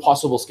single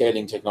possible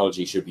scaling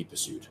technology should be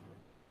pursued,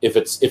 if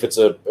it's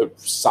a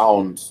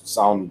sound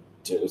scaling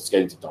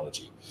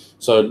technology.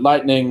 So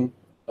Lightning,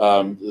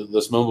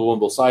 this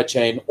Mimblewimble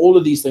sidechain, all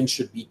of these things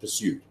should be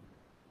pursued.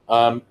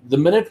 The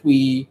minute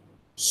we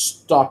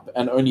stop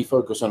and only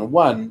focus on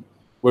one,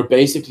 we're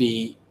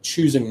basically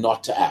choosing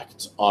not to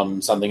act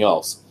on something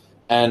else,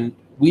 and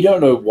we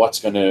don't know what's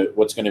going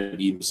to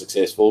be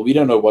successful. We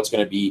don't know what's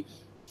going to be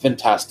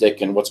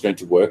fantastic and what's going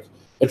to work.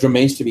 It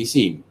remains to be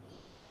seen.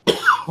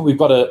 We've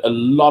got a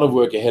lot of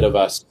work ahead of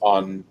us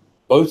on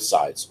both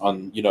sides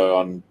on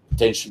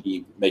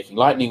potentially making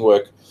Lightning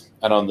work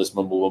and on this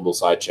Mimblewimble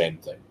sidechain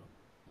thing.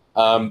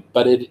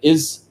 But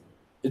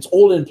it's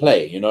all in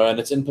play, and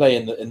it's in play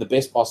in the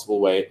best possible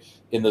way,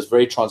 in this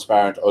very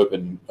transparent,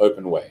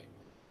 open way.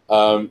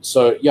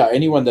 So yeah,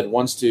 anyone that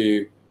wants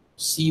to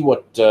see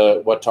what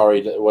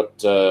Tari's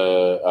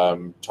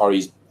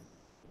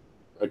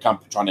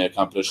trying to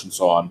accomplish and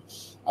so on,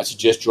 I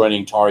suggest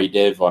joining Tari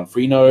Dev on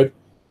Freenode.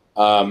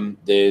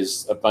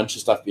 There's a bunch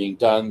of stuff being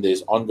done.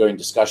 There's ongoing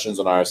discussions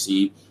on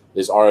RFC.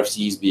 There's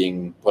RFCs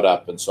being put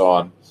up and so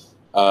on.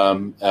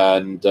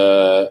 And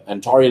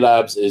Tari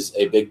Labs is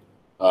a big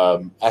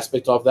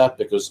aspect of that,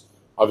 because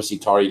obviously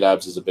Tari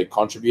Labs is a big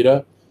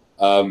contributor,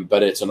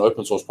 but it's an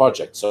open source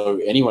project, so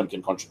anyone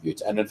can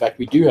contribute. And in fact,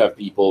 we do have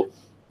people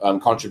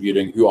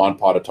contributing who aren't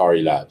part of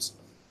Tari Labs,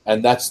 and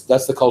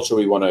that's the culture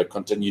we want to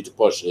continue to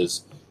push.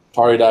 Is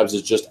Tari Labs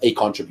is just a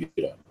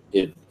contributor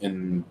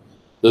in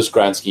this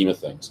grand scheme of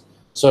things.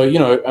 So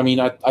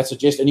I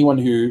suggest anyone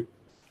who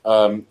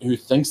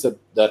thinks that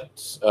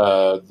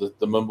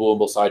the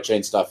Mimblewimble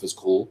sidechain stuff is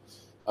cool,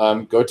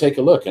 go take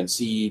a look and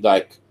see,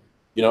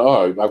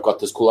 I've got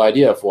this cool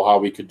idea for how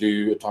we could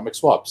do atomic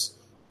swaps.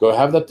 Go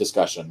have that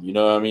discussion.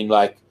 There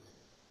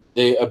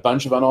are a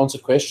bunch of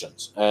unanswered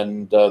questions,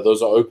 and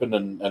those are open,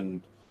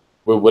 and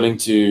we're willing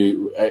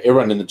to,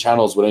 everyone in the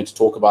channel is willing to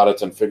talk about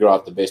it and figure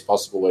out the best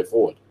possible way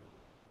forward.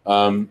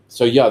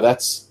 So yeah,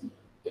 that's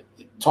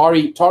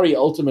Tari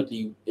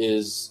ultimately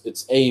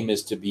its aim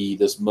is to be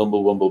this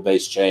Mimblewimble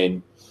based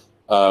chain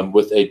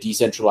with a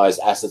decentralized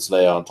assets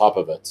layer on top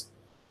of it.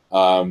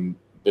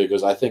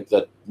 Because I think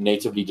that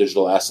natively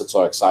digital assets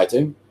are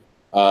exciting,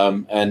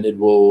 and it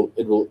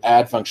will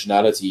add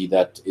functionality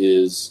that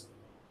is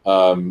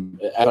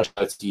add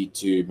functionality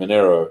to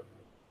Monero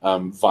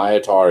via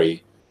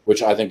Tari,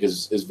 which I think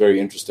is very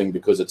interesting,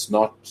 because it's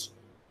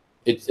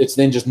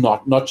then just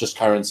not just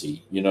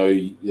currency.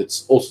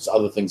 It's all sorts of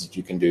other things that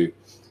you can do,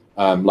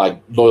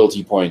 like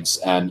loyalty points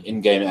and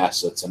in-game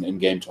assets and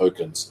in-game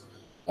tokens,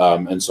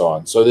 and so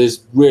on. So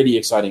there's really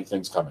exciting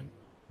things coming.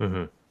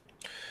 Mm-hmm.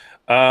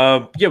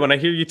 When I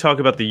hear you talk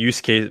about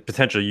the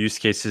potential use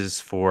cases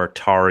for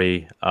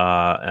Tari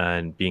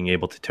and being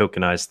able to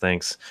tokenize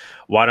things,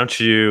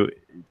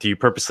 do you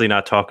purposely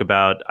not talk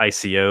about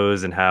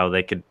ICOs and how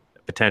they could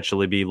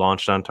potentially be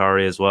launched on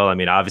Tari as well? I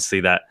mean,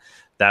 obviously that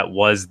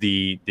was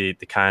the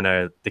kind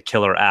of the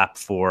killer app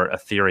for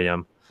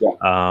Ethereum.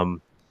 Yeah.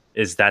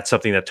 Is that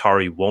something that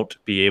Tari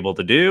won't be able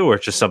to do, or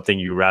just something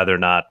you rather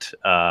not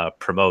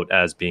promote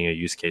as being a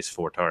use case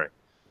for Tari?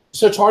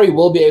 So Tari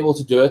will be able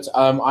to do it.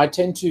 I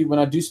tend to, when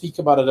I do speak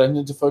about it, I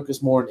tend to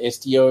focus more on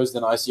STOs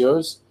than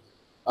ICOs.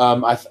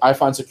 I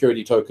find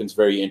security tokens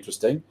very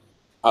interesting.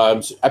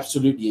 So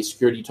absolutely,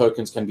 security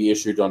tokens can be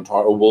issued on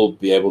Tari, or will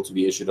be able to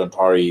be issued on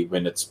Tari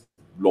when it's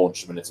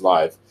launched, when it's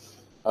live.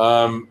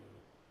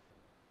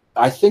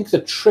 I think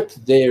the trick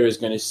there is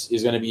going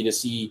to be to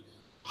see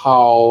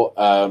how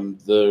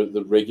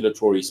the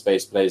regulatory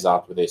space plays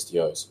out with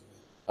STOs.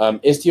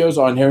 STOs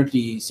are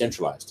inherently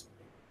centralized.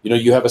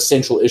 You have a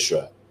central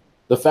issuer.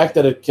 The fact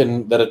that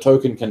a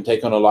token can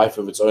take on a life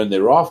of its own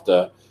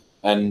thereafter,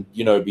 and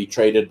be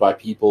traded by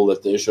people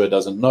that the issuer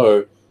doesn't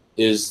know,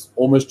 is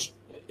almost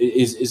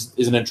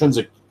is an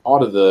intrinsic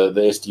part of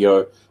the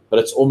STO, but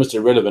it's almost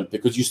irrelevant,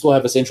 because you still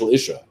have a central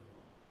issuer.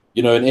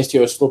 An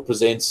STO still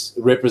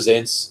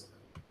represents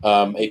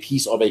a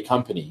piece of a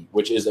company,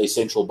 which is a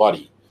central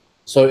body.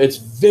 So it's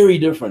very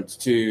different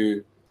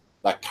to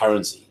like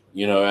currency,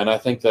 and I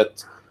think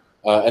that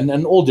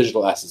and all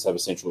digital assets have a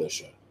central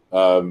issuer.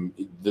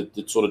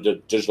 The sort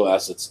of digital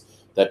assets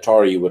that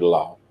Tari would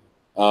allow.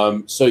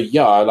 So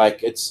yeah,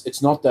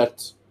 it's not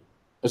that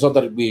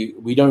we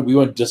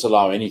won't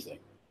disallow anything.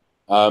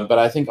 But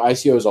I think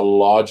ICOs are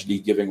largely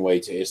giving way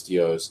to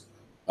STOs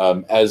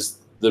as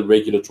the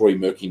regulatory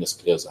murkiness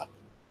clears up.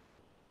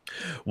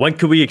 When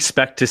could we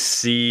expect to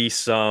see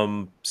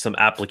some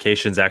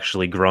applications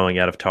actually growing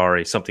out of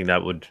Tari? Something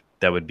that would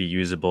be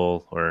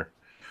usable, or?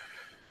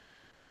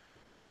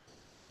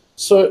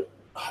 So,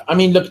 I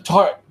mean, look,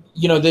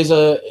 there's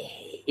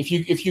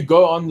if you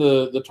go on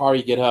the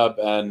Tari GitHub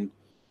and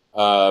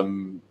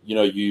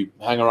you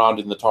hang around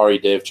in the Tari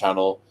Dev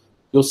channel,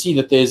 you'll see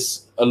that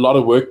there's a lot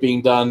of work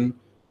being done.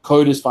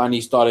 Code is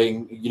finally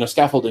starting,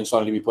 scaffolding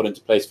starting to be put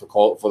into place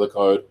for the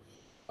code.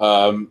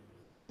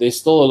 There's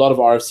still a lot of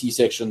RFC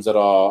sections that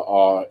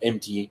are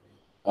empty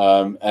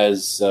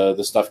as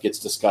the stuff gets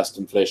discussed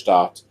and fleshed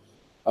out.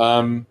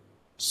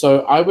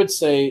 So I would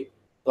say,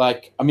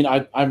 I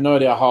have no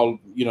idea how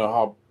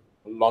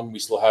long we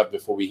still have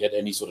before we hit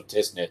any sort of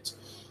test net,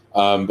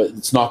 but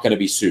it's not going to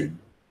be soon.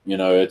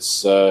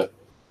 It's I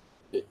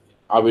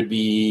would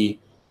be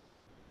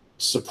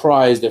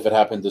surprised if it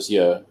happened this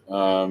year.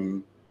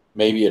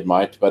 Maybe it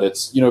might, but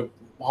it's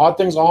hard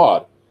things are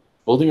hard.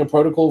 Building a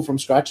protocol from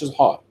scratch is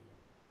hard,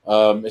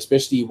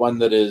 especially one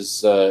that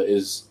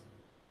is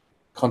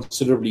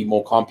considerably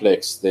more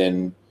complex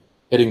than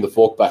hitting the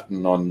fork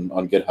button on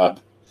GitHub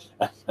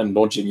and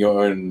launching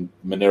your own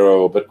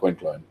Monero or Bitcoin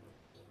clone.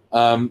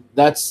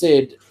 That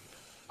said,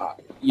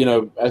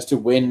 as to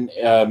when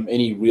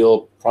any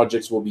real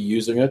projects will be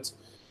using it.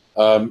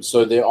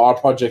 So there are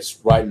projects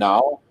right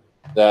now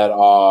that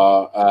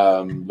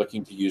are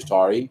looking to use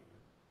Tari,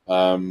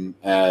 and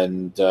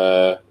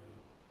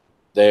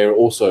they're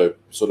also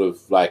sort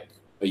of like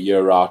a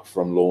year out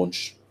from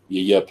launch, a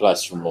year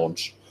plus from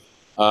launch,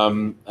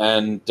 and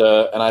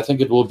I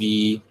think it'll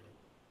be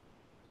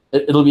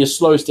a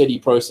slow, steady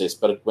process.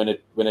 But when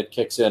it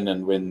kicks in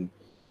and when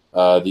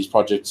these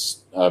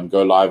projects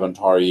go live on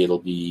Tari, it'll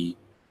be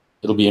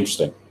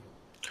interesting.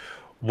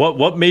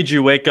 What made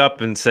you wake up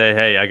and say,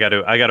 "Hey, I got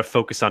to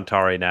focus on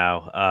Tari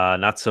now.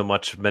 Not so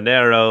much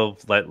Monero.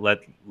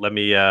 Let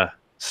me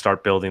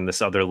start building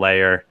this other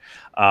layer."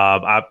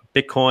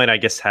 Bitcoin, I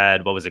guess,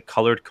 had, what was it,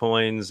 colored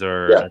coins,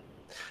 or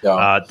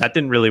that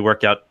didn't really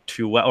work out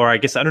too well. Or I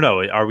guess, I don't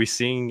know. Are we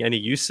seeing any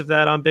use of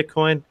that on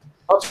Bitcoin?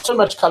 Not so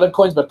much colored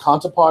coins, but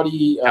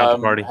Counterparty,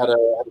 had a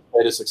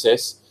greater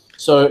success.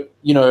 So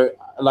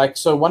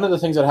so one of the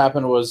things that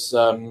happened was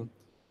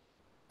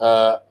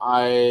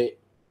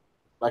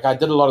I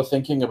did a lot of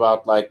thinking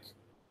about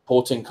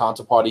porting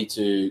Counterparty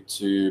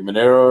to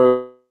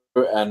Monero,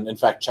 and in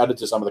fact chatted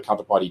to some of the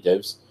Counterparty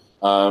devs,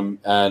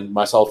 and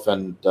myself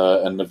and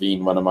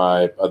Naveen, one of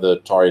my other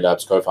Tari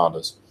Labs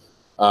co-founders,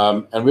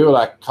 and we were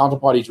like,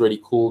 Counterparty is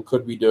really cool.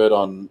 Could we do it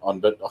on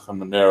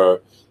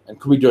Monero, and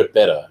could we do it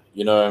better?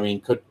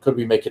 Could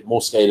we make it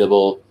more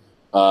scalable,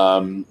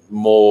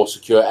 more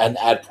secure, and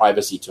add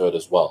privacy to it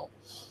as well?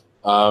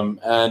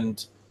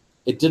 And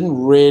it didn't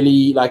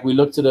really, we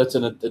looked at it,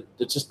 and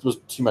it just was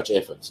too much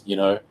effort,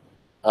 and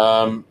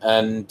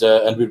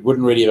we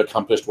wouldn't really have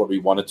accomplished what we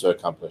wanted to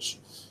accomplish.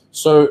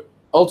 So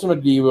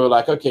ultimately, we were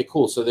like, okay,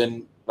 cool. So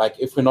then,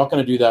 if we're not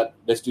going to do that,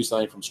 let's do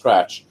something from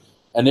scratch.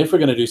 And if we're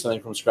going to do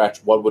something from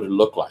scratch, what would it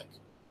look like?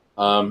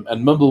 And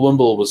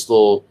Mimblewimble was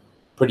still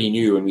pretty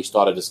new when we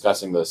started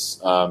discussing this,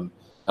 and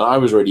I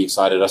was really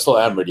excited. I still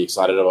am really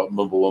excited about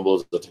Mimblewimble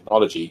as the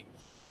technology.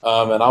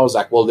 And I was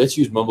like, well, let's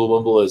use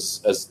Mimblewimble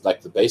as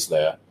the base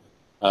layer.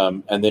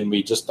 And then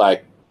we just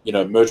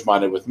merge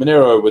mine it with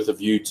Monero with a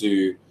view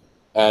to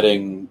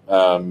adding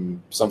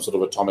some sort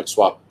of atomic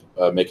swap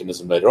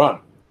mechanism later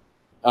on.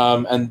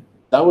 And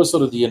that was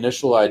sort of the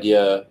initial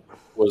idea,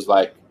 was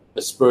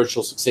a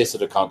spiritual successor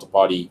to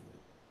Counterparty,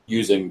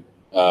 using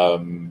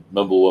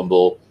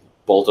Mimblewimble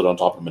bolted on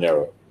top of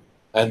Monero.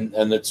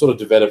 And it sort of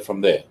developed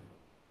from there.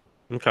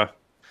 Okay.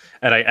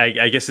 And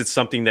I guess it's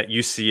something that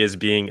you see as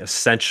being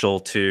essential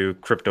to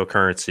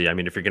cryptocurrency. I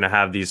mean, if you're going to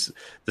have these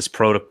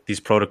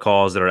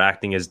protocols that are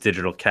acting as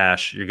digital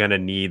cash, you're going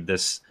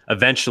to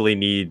eventually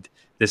need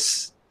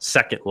this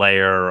second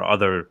layer or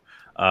other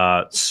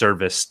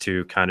service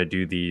to kind of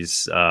do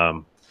these,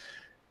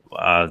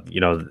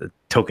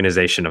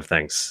 tokenization of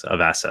things,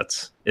 of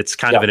assets. It's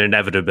kind of an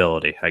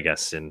inevitability, I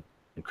guess, in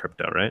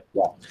crypto, right?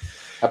 Yeah,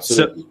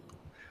 absolutely. So,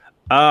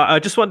 I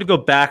just wanted to go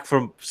back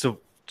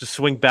to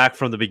swing back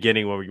from the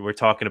beginning, where we were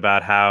talking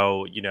about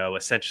how,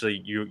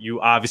 essentially you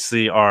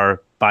obviously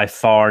are by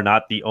far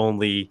not the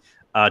only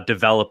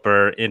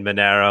developer in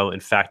Monero. In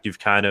fact, you've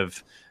kind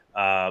of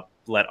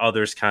let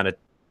others kind of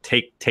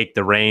take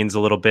the reins a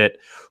little bit.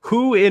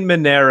 Who in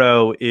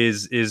Monero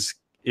is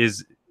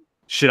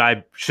should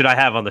I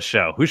have on the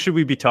show? Who should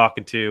we be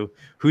talking to?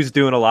 Who's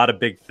doing a lot of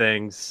big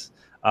things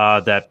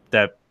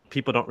that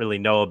people don't really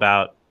know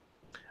about?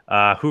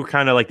 Who are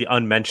kind of the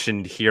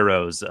unmentioned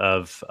heroes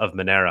of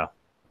Monero?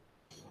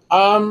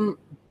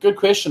 Good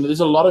question. There's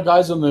a lot of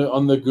guys on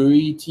the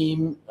GUI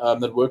team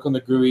that work on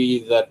the GUI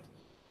that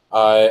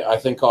I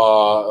think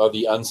are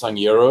the unsung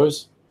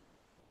heroes.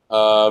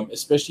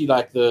 Especially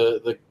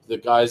the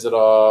guys that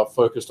are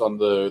focused on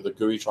the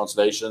GUI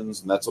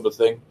translations and that sort of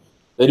thing.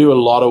 They do a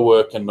lot of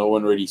work and no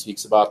one really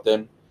speaks about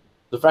them.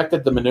 The fact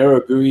that the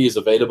Monero GUI is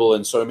available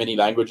in so many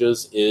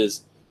languages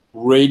is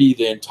really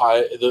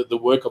the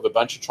work of a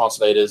bunch of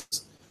translators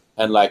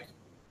and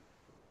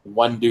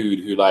one dude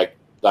who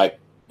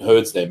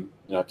herds them.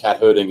 Cat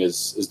herding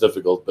is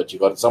difficult, but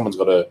someone's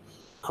got to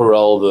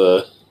corral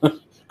the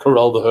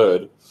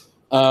herd.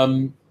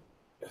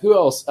 Who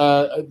else?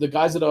 The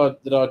guys that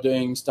are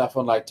doing stuff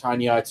on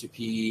Tiny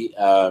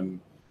I2P,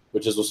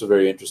 which is also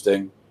very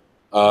interesting.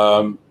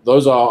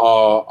 Those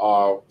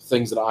are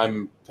things that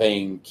I'm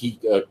paying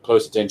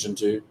close attention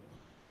to.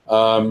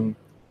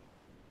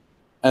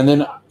 And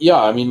then,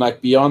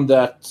 beyond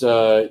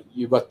that,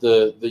 you've got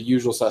the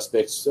usual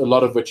suspects, a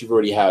lot of which you've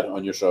already had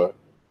on your show.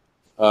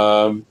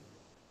 And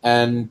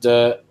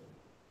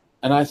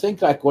I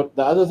think what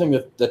the other thing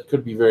that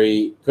could be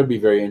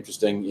very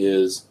interesting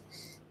is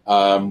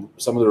some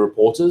of the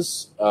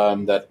reporters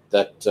that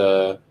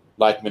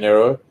like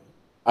Monero.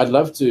 I'd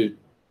love to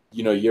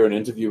hear an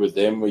interview with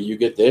them where you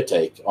get their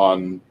take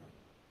on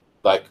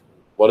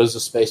what does the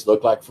space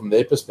look like from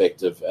their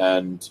perspective,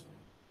 and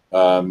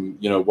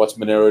what's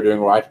Monero doing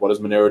right, what is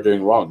Monero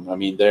doing wrong. I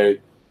mean,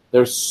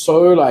 they're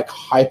so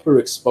hyper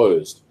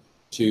exposed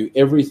to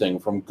everything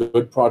from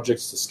good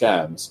projects to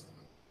scams,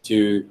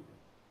 to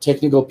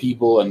technical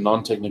people and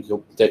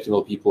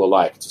non-technical people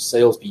alike, to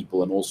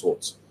salespeople and all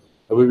sorts.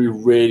 It would be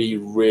really,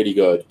 really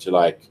good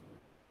to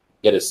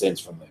get a sense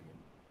from them.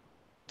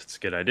 It's a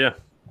good idea.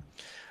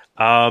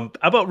 How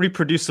about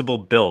reproducible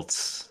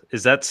builds?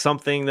 Is that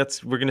something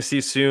that's we're going to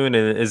see soon?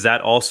 And is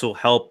that also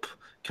help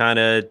kind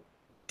of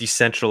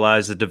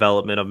decentralize the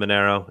development of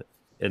Monero?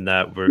 In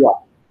that we're Yeah,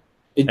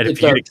 and if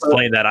it you could does.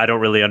 explain that, I don't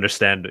really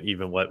understand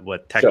even what Sure.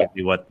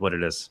 technically what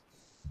it is.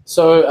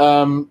 So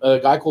a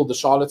guy called The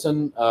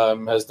Charlatan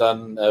has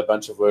done a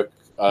bunch of work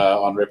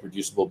on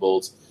reproducible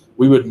builds.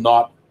 We would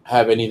not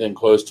have anything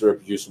close to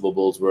reproducible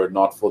builds were it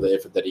not for the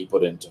effort that he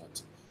put into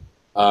it.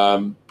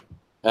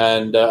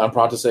 And I'm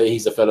proud to say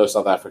he's a fellow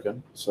South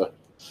African. So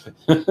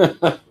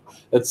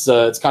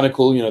it's kind of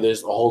cool.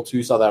 There's a whole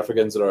 2 South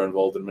Africans that are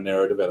involved in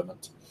Monero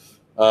development.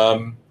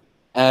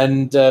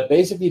 And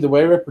basically, the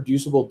way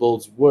reproducible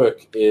builds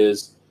work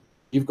is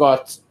you've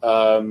got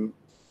an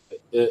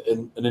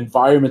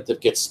environment that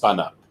gets spun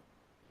up,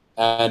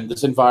 and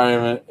this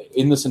environment,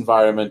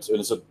 and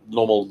it's a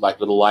normal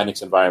like little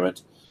Linux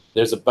environment.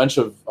 There's a bunch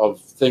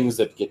of things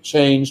that get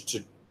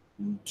changed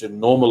to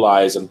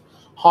normalize and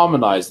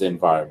harmonize the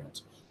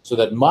environment, so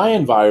that my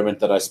environment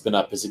that I spin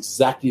up is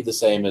exactly the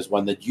same as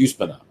one that you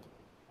spin up,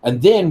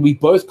 and then we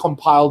both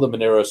compile the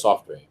Monero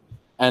software.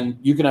 And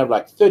you can have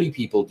like 30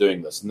 people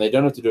doing this, and they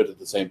don't have to do it at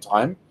the same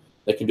time.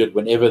 They can do it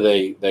whenever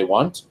they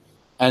want.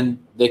 And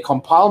they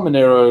compile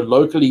Monero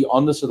locally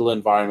on this little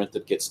environment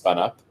that gets spun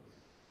up.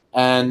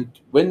 And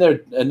when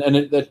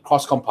it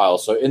cross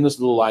compiles. So in this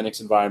little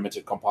Linux environment,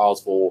 it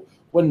compiles for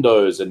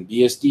Windows and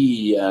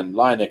BSD and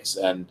Linux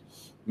and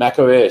Mac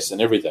OS and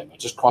everything.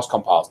 It just cross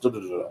compiles.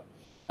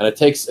 And it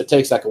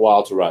takes like a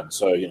while to run.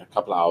 So, a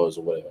couple of hours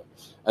or whatever.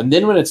 And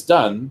then when it's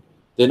done,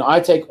 then I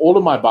take all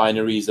of my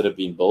binaries that have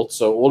been built,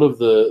 so all of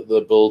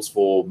the builds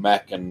for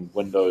Mac and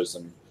Windows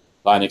and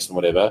Linux and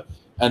whatever,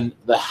 and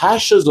the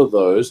hashes of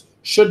those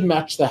should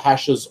match the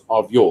hashes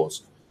of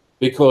yours,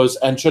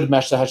 and should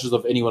match the hashes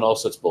of anyone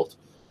else that's built.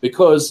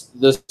 Because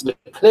the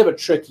clever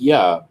trick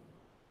here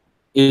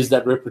is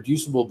that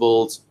reproducible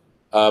builds,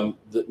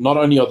 not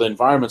only are the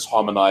environments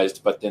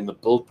harmonized, but then the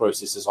build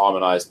process is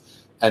harmonized.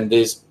 And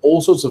there's all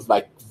sorts of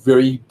like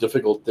very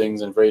difficult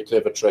things and very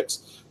clever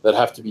tricks that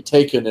have to be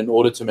taken in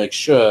order to make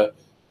sure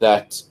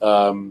that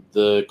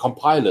the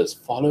compilers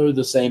follow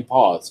the same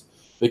paths.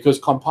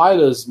 Because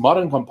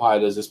modern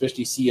compilers,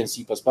 especially C and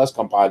C++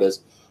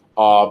 compilers,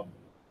 are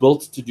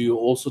built to do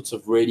all sorts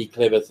of really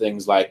clever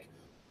things like,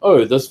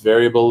 oh, this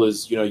variable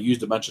is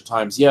used a bunch of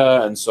times here,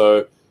 and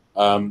so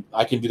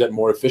I can do that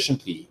more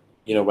efficiently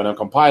when I'm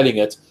compiling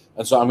it.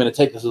 And so I'm going to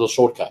take this little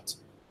shortcut,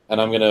 and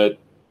I'm going to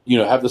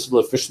have this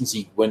little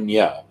efficiency win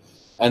here.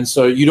 And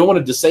so you don't want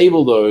to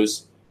disable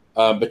those,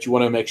 but you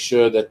want to make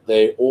sure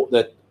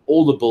that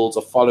all the builds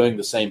are following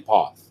the same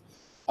path.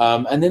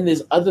 And then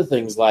there's other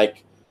things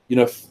like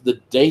the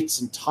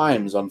dates and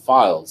times on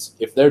files.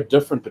 If they're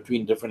different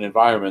between different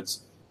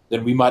environments,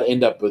 then we might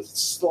end up with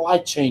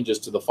slight changes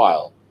to the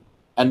file.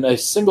 And a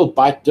single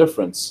byte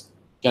difference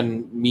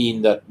can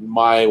mean that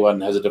my one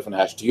has a different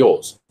hash to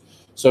yours.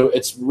 So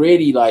it's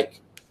really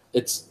like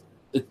it's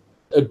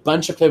a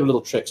bunch of clever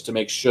little tricks to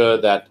make sure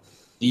that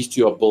these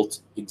two are built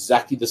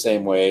exactly the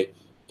same way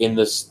in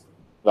this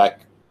like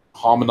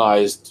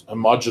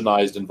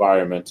homogenized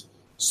environment,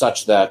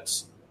 such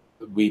that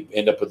we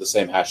end up with the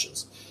same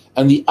hashes.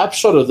 And the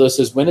upshot of this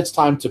is when it's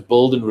time to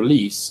build and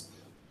release,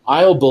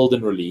 I'll build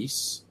and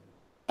release,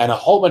 and a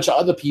whole bunch of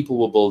other people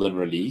will build and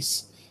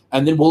release,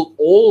 and then we'll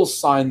all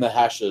sign the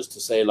hashes to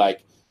say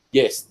like,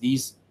 yes,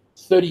 these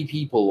 30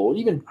 people or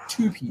even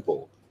 2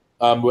 people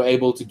were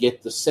able to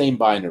get the same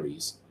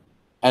binaries.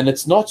 And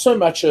it's not so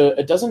much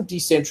it doesn't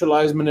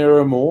decentralize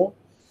Monero more,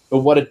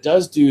 but what it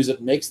does do is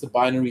it makes the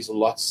binaries a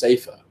lot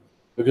safer,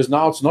 because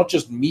now it's not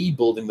just me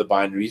building the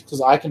binaries, because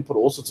I can put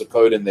all sorts of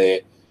code in there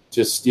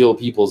to steal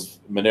people's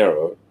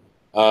Monero.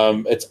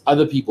 It's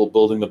other people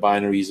building the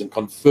binaries and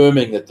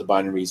confirming that the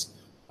binaries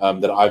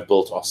that I've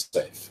built are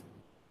safe.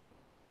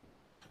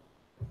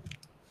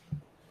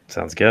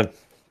 Sounds good.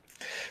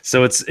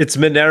 So it's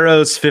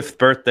Monero's 5th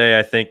birthday,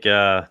 I think,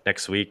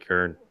 next week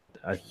or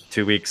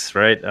 2 weeks,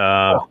 right?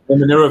 The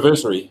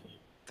Monero-versary.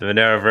 The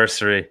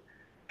Monero-versary.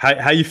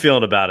 How you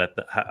feeling about it?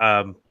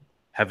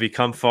 Have we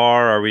come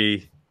far?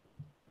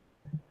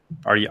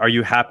 Are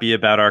you happy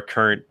about our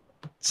current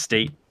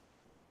state?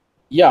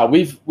 Yeah,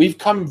 we've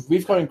come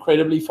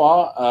incredibly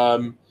far.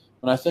 When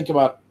I think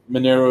about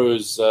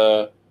Monero's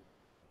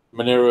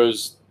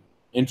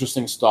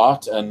interesting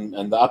start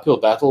and the uphill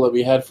battle that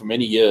we had for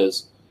many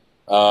years,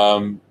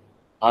 I'm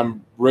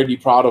really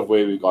proud of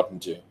where we've gotten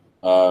to.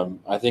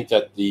 I think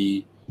that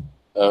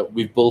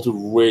we've built a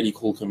really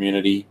cool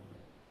community.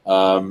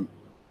 The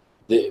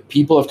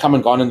people have come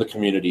and gone in the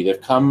community.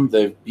 They've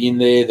been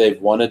there.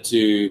 They've wanted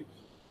to,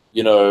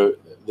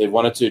 they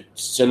wanted to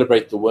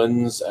celebrate the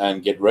wins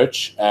and get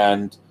rich,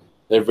 and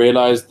they've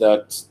realized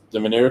that the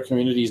Monero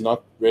community is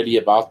not really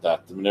about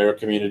that. The Monero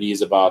community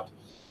is about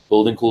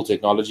building cool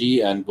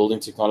technology and building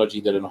technology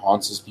that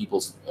enhances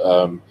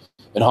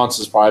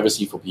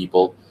privacy for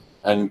people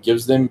and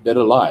gives them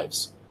better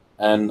lives.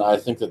 And I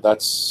think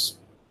that's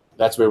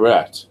where we're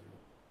at.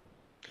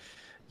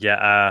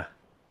 Yeah,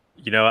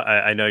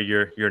 I know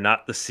you're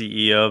not the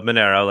CEO of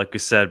Monero, like we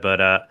said,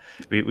 but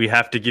we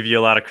have to give you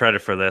a lot of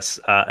credit for this,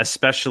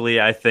 especially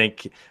I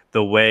think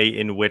the way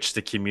in which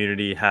the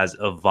community has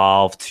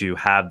evolved to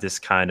have this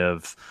kind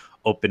of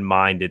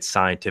open-minded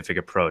scientific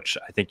approach.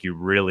 I think you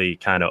really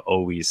kind of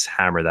always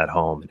hammer that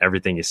home in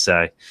everything you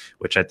say,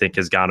 which I think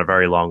has gone a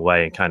very long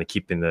way in kind of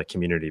keeping the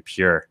community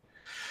pure.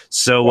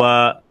 So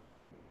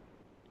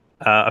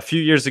a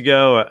few years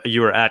ago,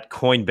 you were at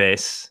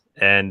Coinbase,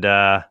 and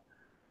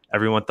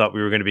everyone thought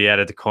we were going to be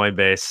added to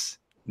Coinbase.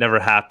 Never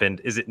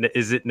happened. Is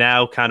it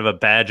now kind of a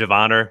badge of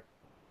honor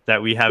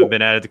that we haven't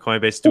been added to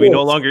Coinbase? Do we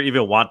no longer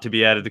even want to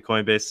be added to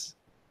Coinbase?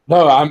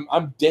 No,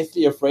 I'm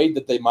deathly afraid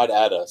that they might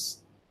add us.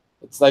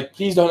 It's like,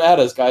 please don't add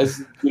us,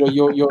 guys.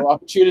 Your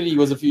opportunity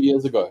was a few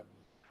years ago.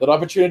 That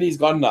opportunity is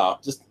gone now.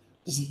 Just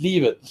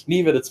leave it.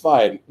 Leave it. It's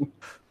fine.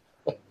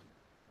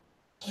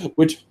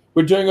 Which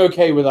we're doing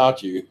okay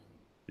without you.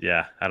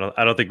 Yeah, I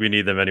don't think we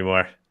need them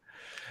anymore.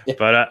 Yeah.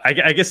 But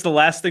I guess the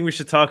last thing we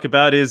should talk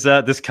about is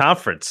this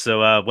conference.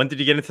 So when did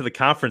you get into the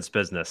conference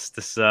business?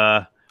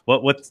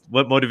 What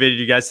motivated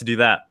you guys to do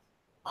that?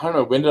 I don't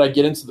know. When did I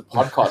get into the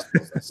podcast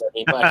business? I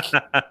mean, like,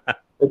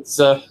 it's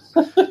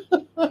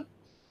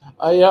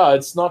yeah,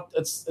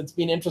 it's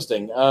been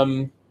interesting.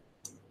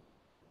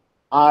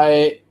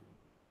 I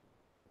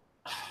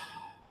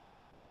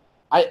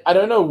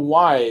don't know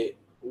why,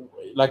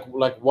 like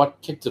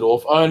what kicked it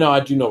off. Oh no,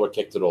 I do know what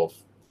kicked it off.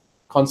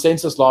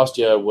 Consensus last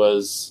year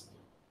was,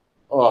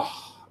 it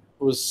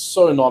was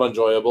so not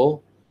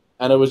enjoyable,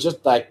 and it was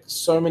just like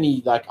so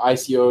many like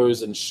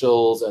ICOs and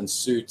shills and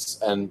suits,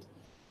 and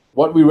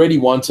what we really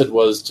wanted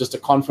was just a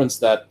conference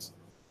that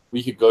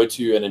we could go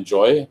to and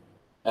enjoy,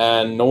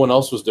 and no one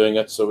else was doing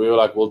it, so we were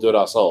like, we'll do it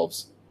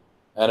ourselves,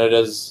 and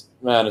it's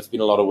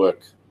been a lot of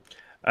work.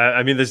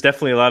 I mean, there's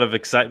definitely a lot of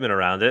excitement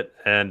around it,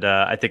 and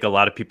I think a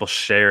lot of people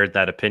shared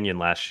that opinion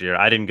last year.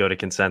 I didn't go to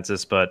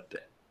Consensus, but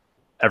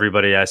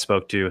everybody I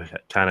spoke to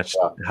kind of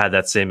had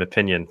that same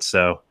opinion.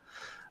 So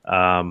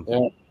I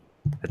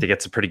think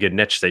it's a pretty good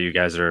niche that you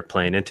guys are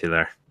playing into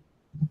there.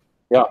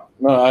 Yeah,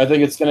 no, I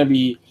think it's going to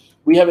be.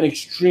 We have an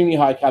extremely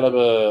high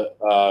caliber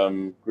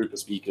group of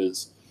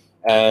speakers,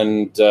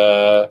 and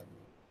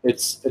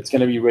it's going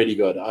to be really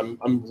good.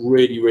 I'm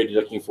really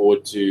looking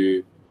forward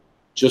to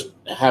just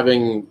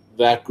having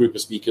that group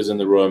of speakers in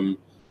the room,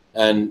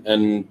 and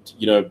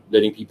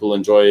letting people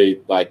enjoy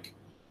like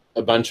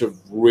a bunch of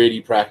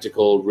really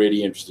practical,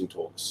 really interesting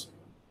talks.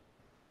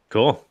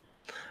 Cool.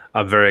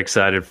 I'm very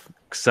excited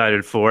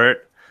for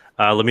it.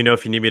 Let me know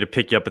if you need me to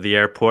pick you up at the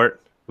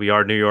airport. We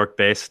are New York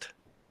based.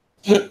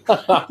 Thanks.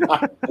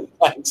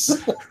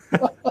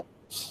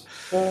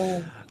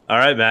 All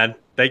right, man.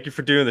 Thank you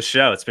for doing the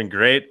show. It's been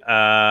great.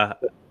 I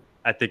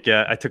think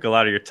I took a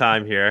lot of your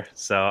time here,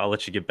 so I'll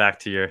let you get back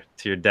to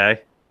your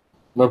day.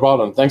 No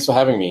problem. Thanks for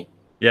having me.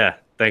 Yeah,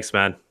 thanks,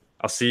 man.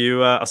 I'll see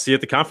you at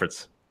the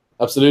conference.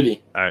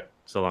 Absolutely. All right.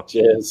 So long.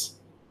 Cheers.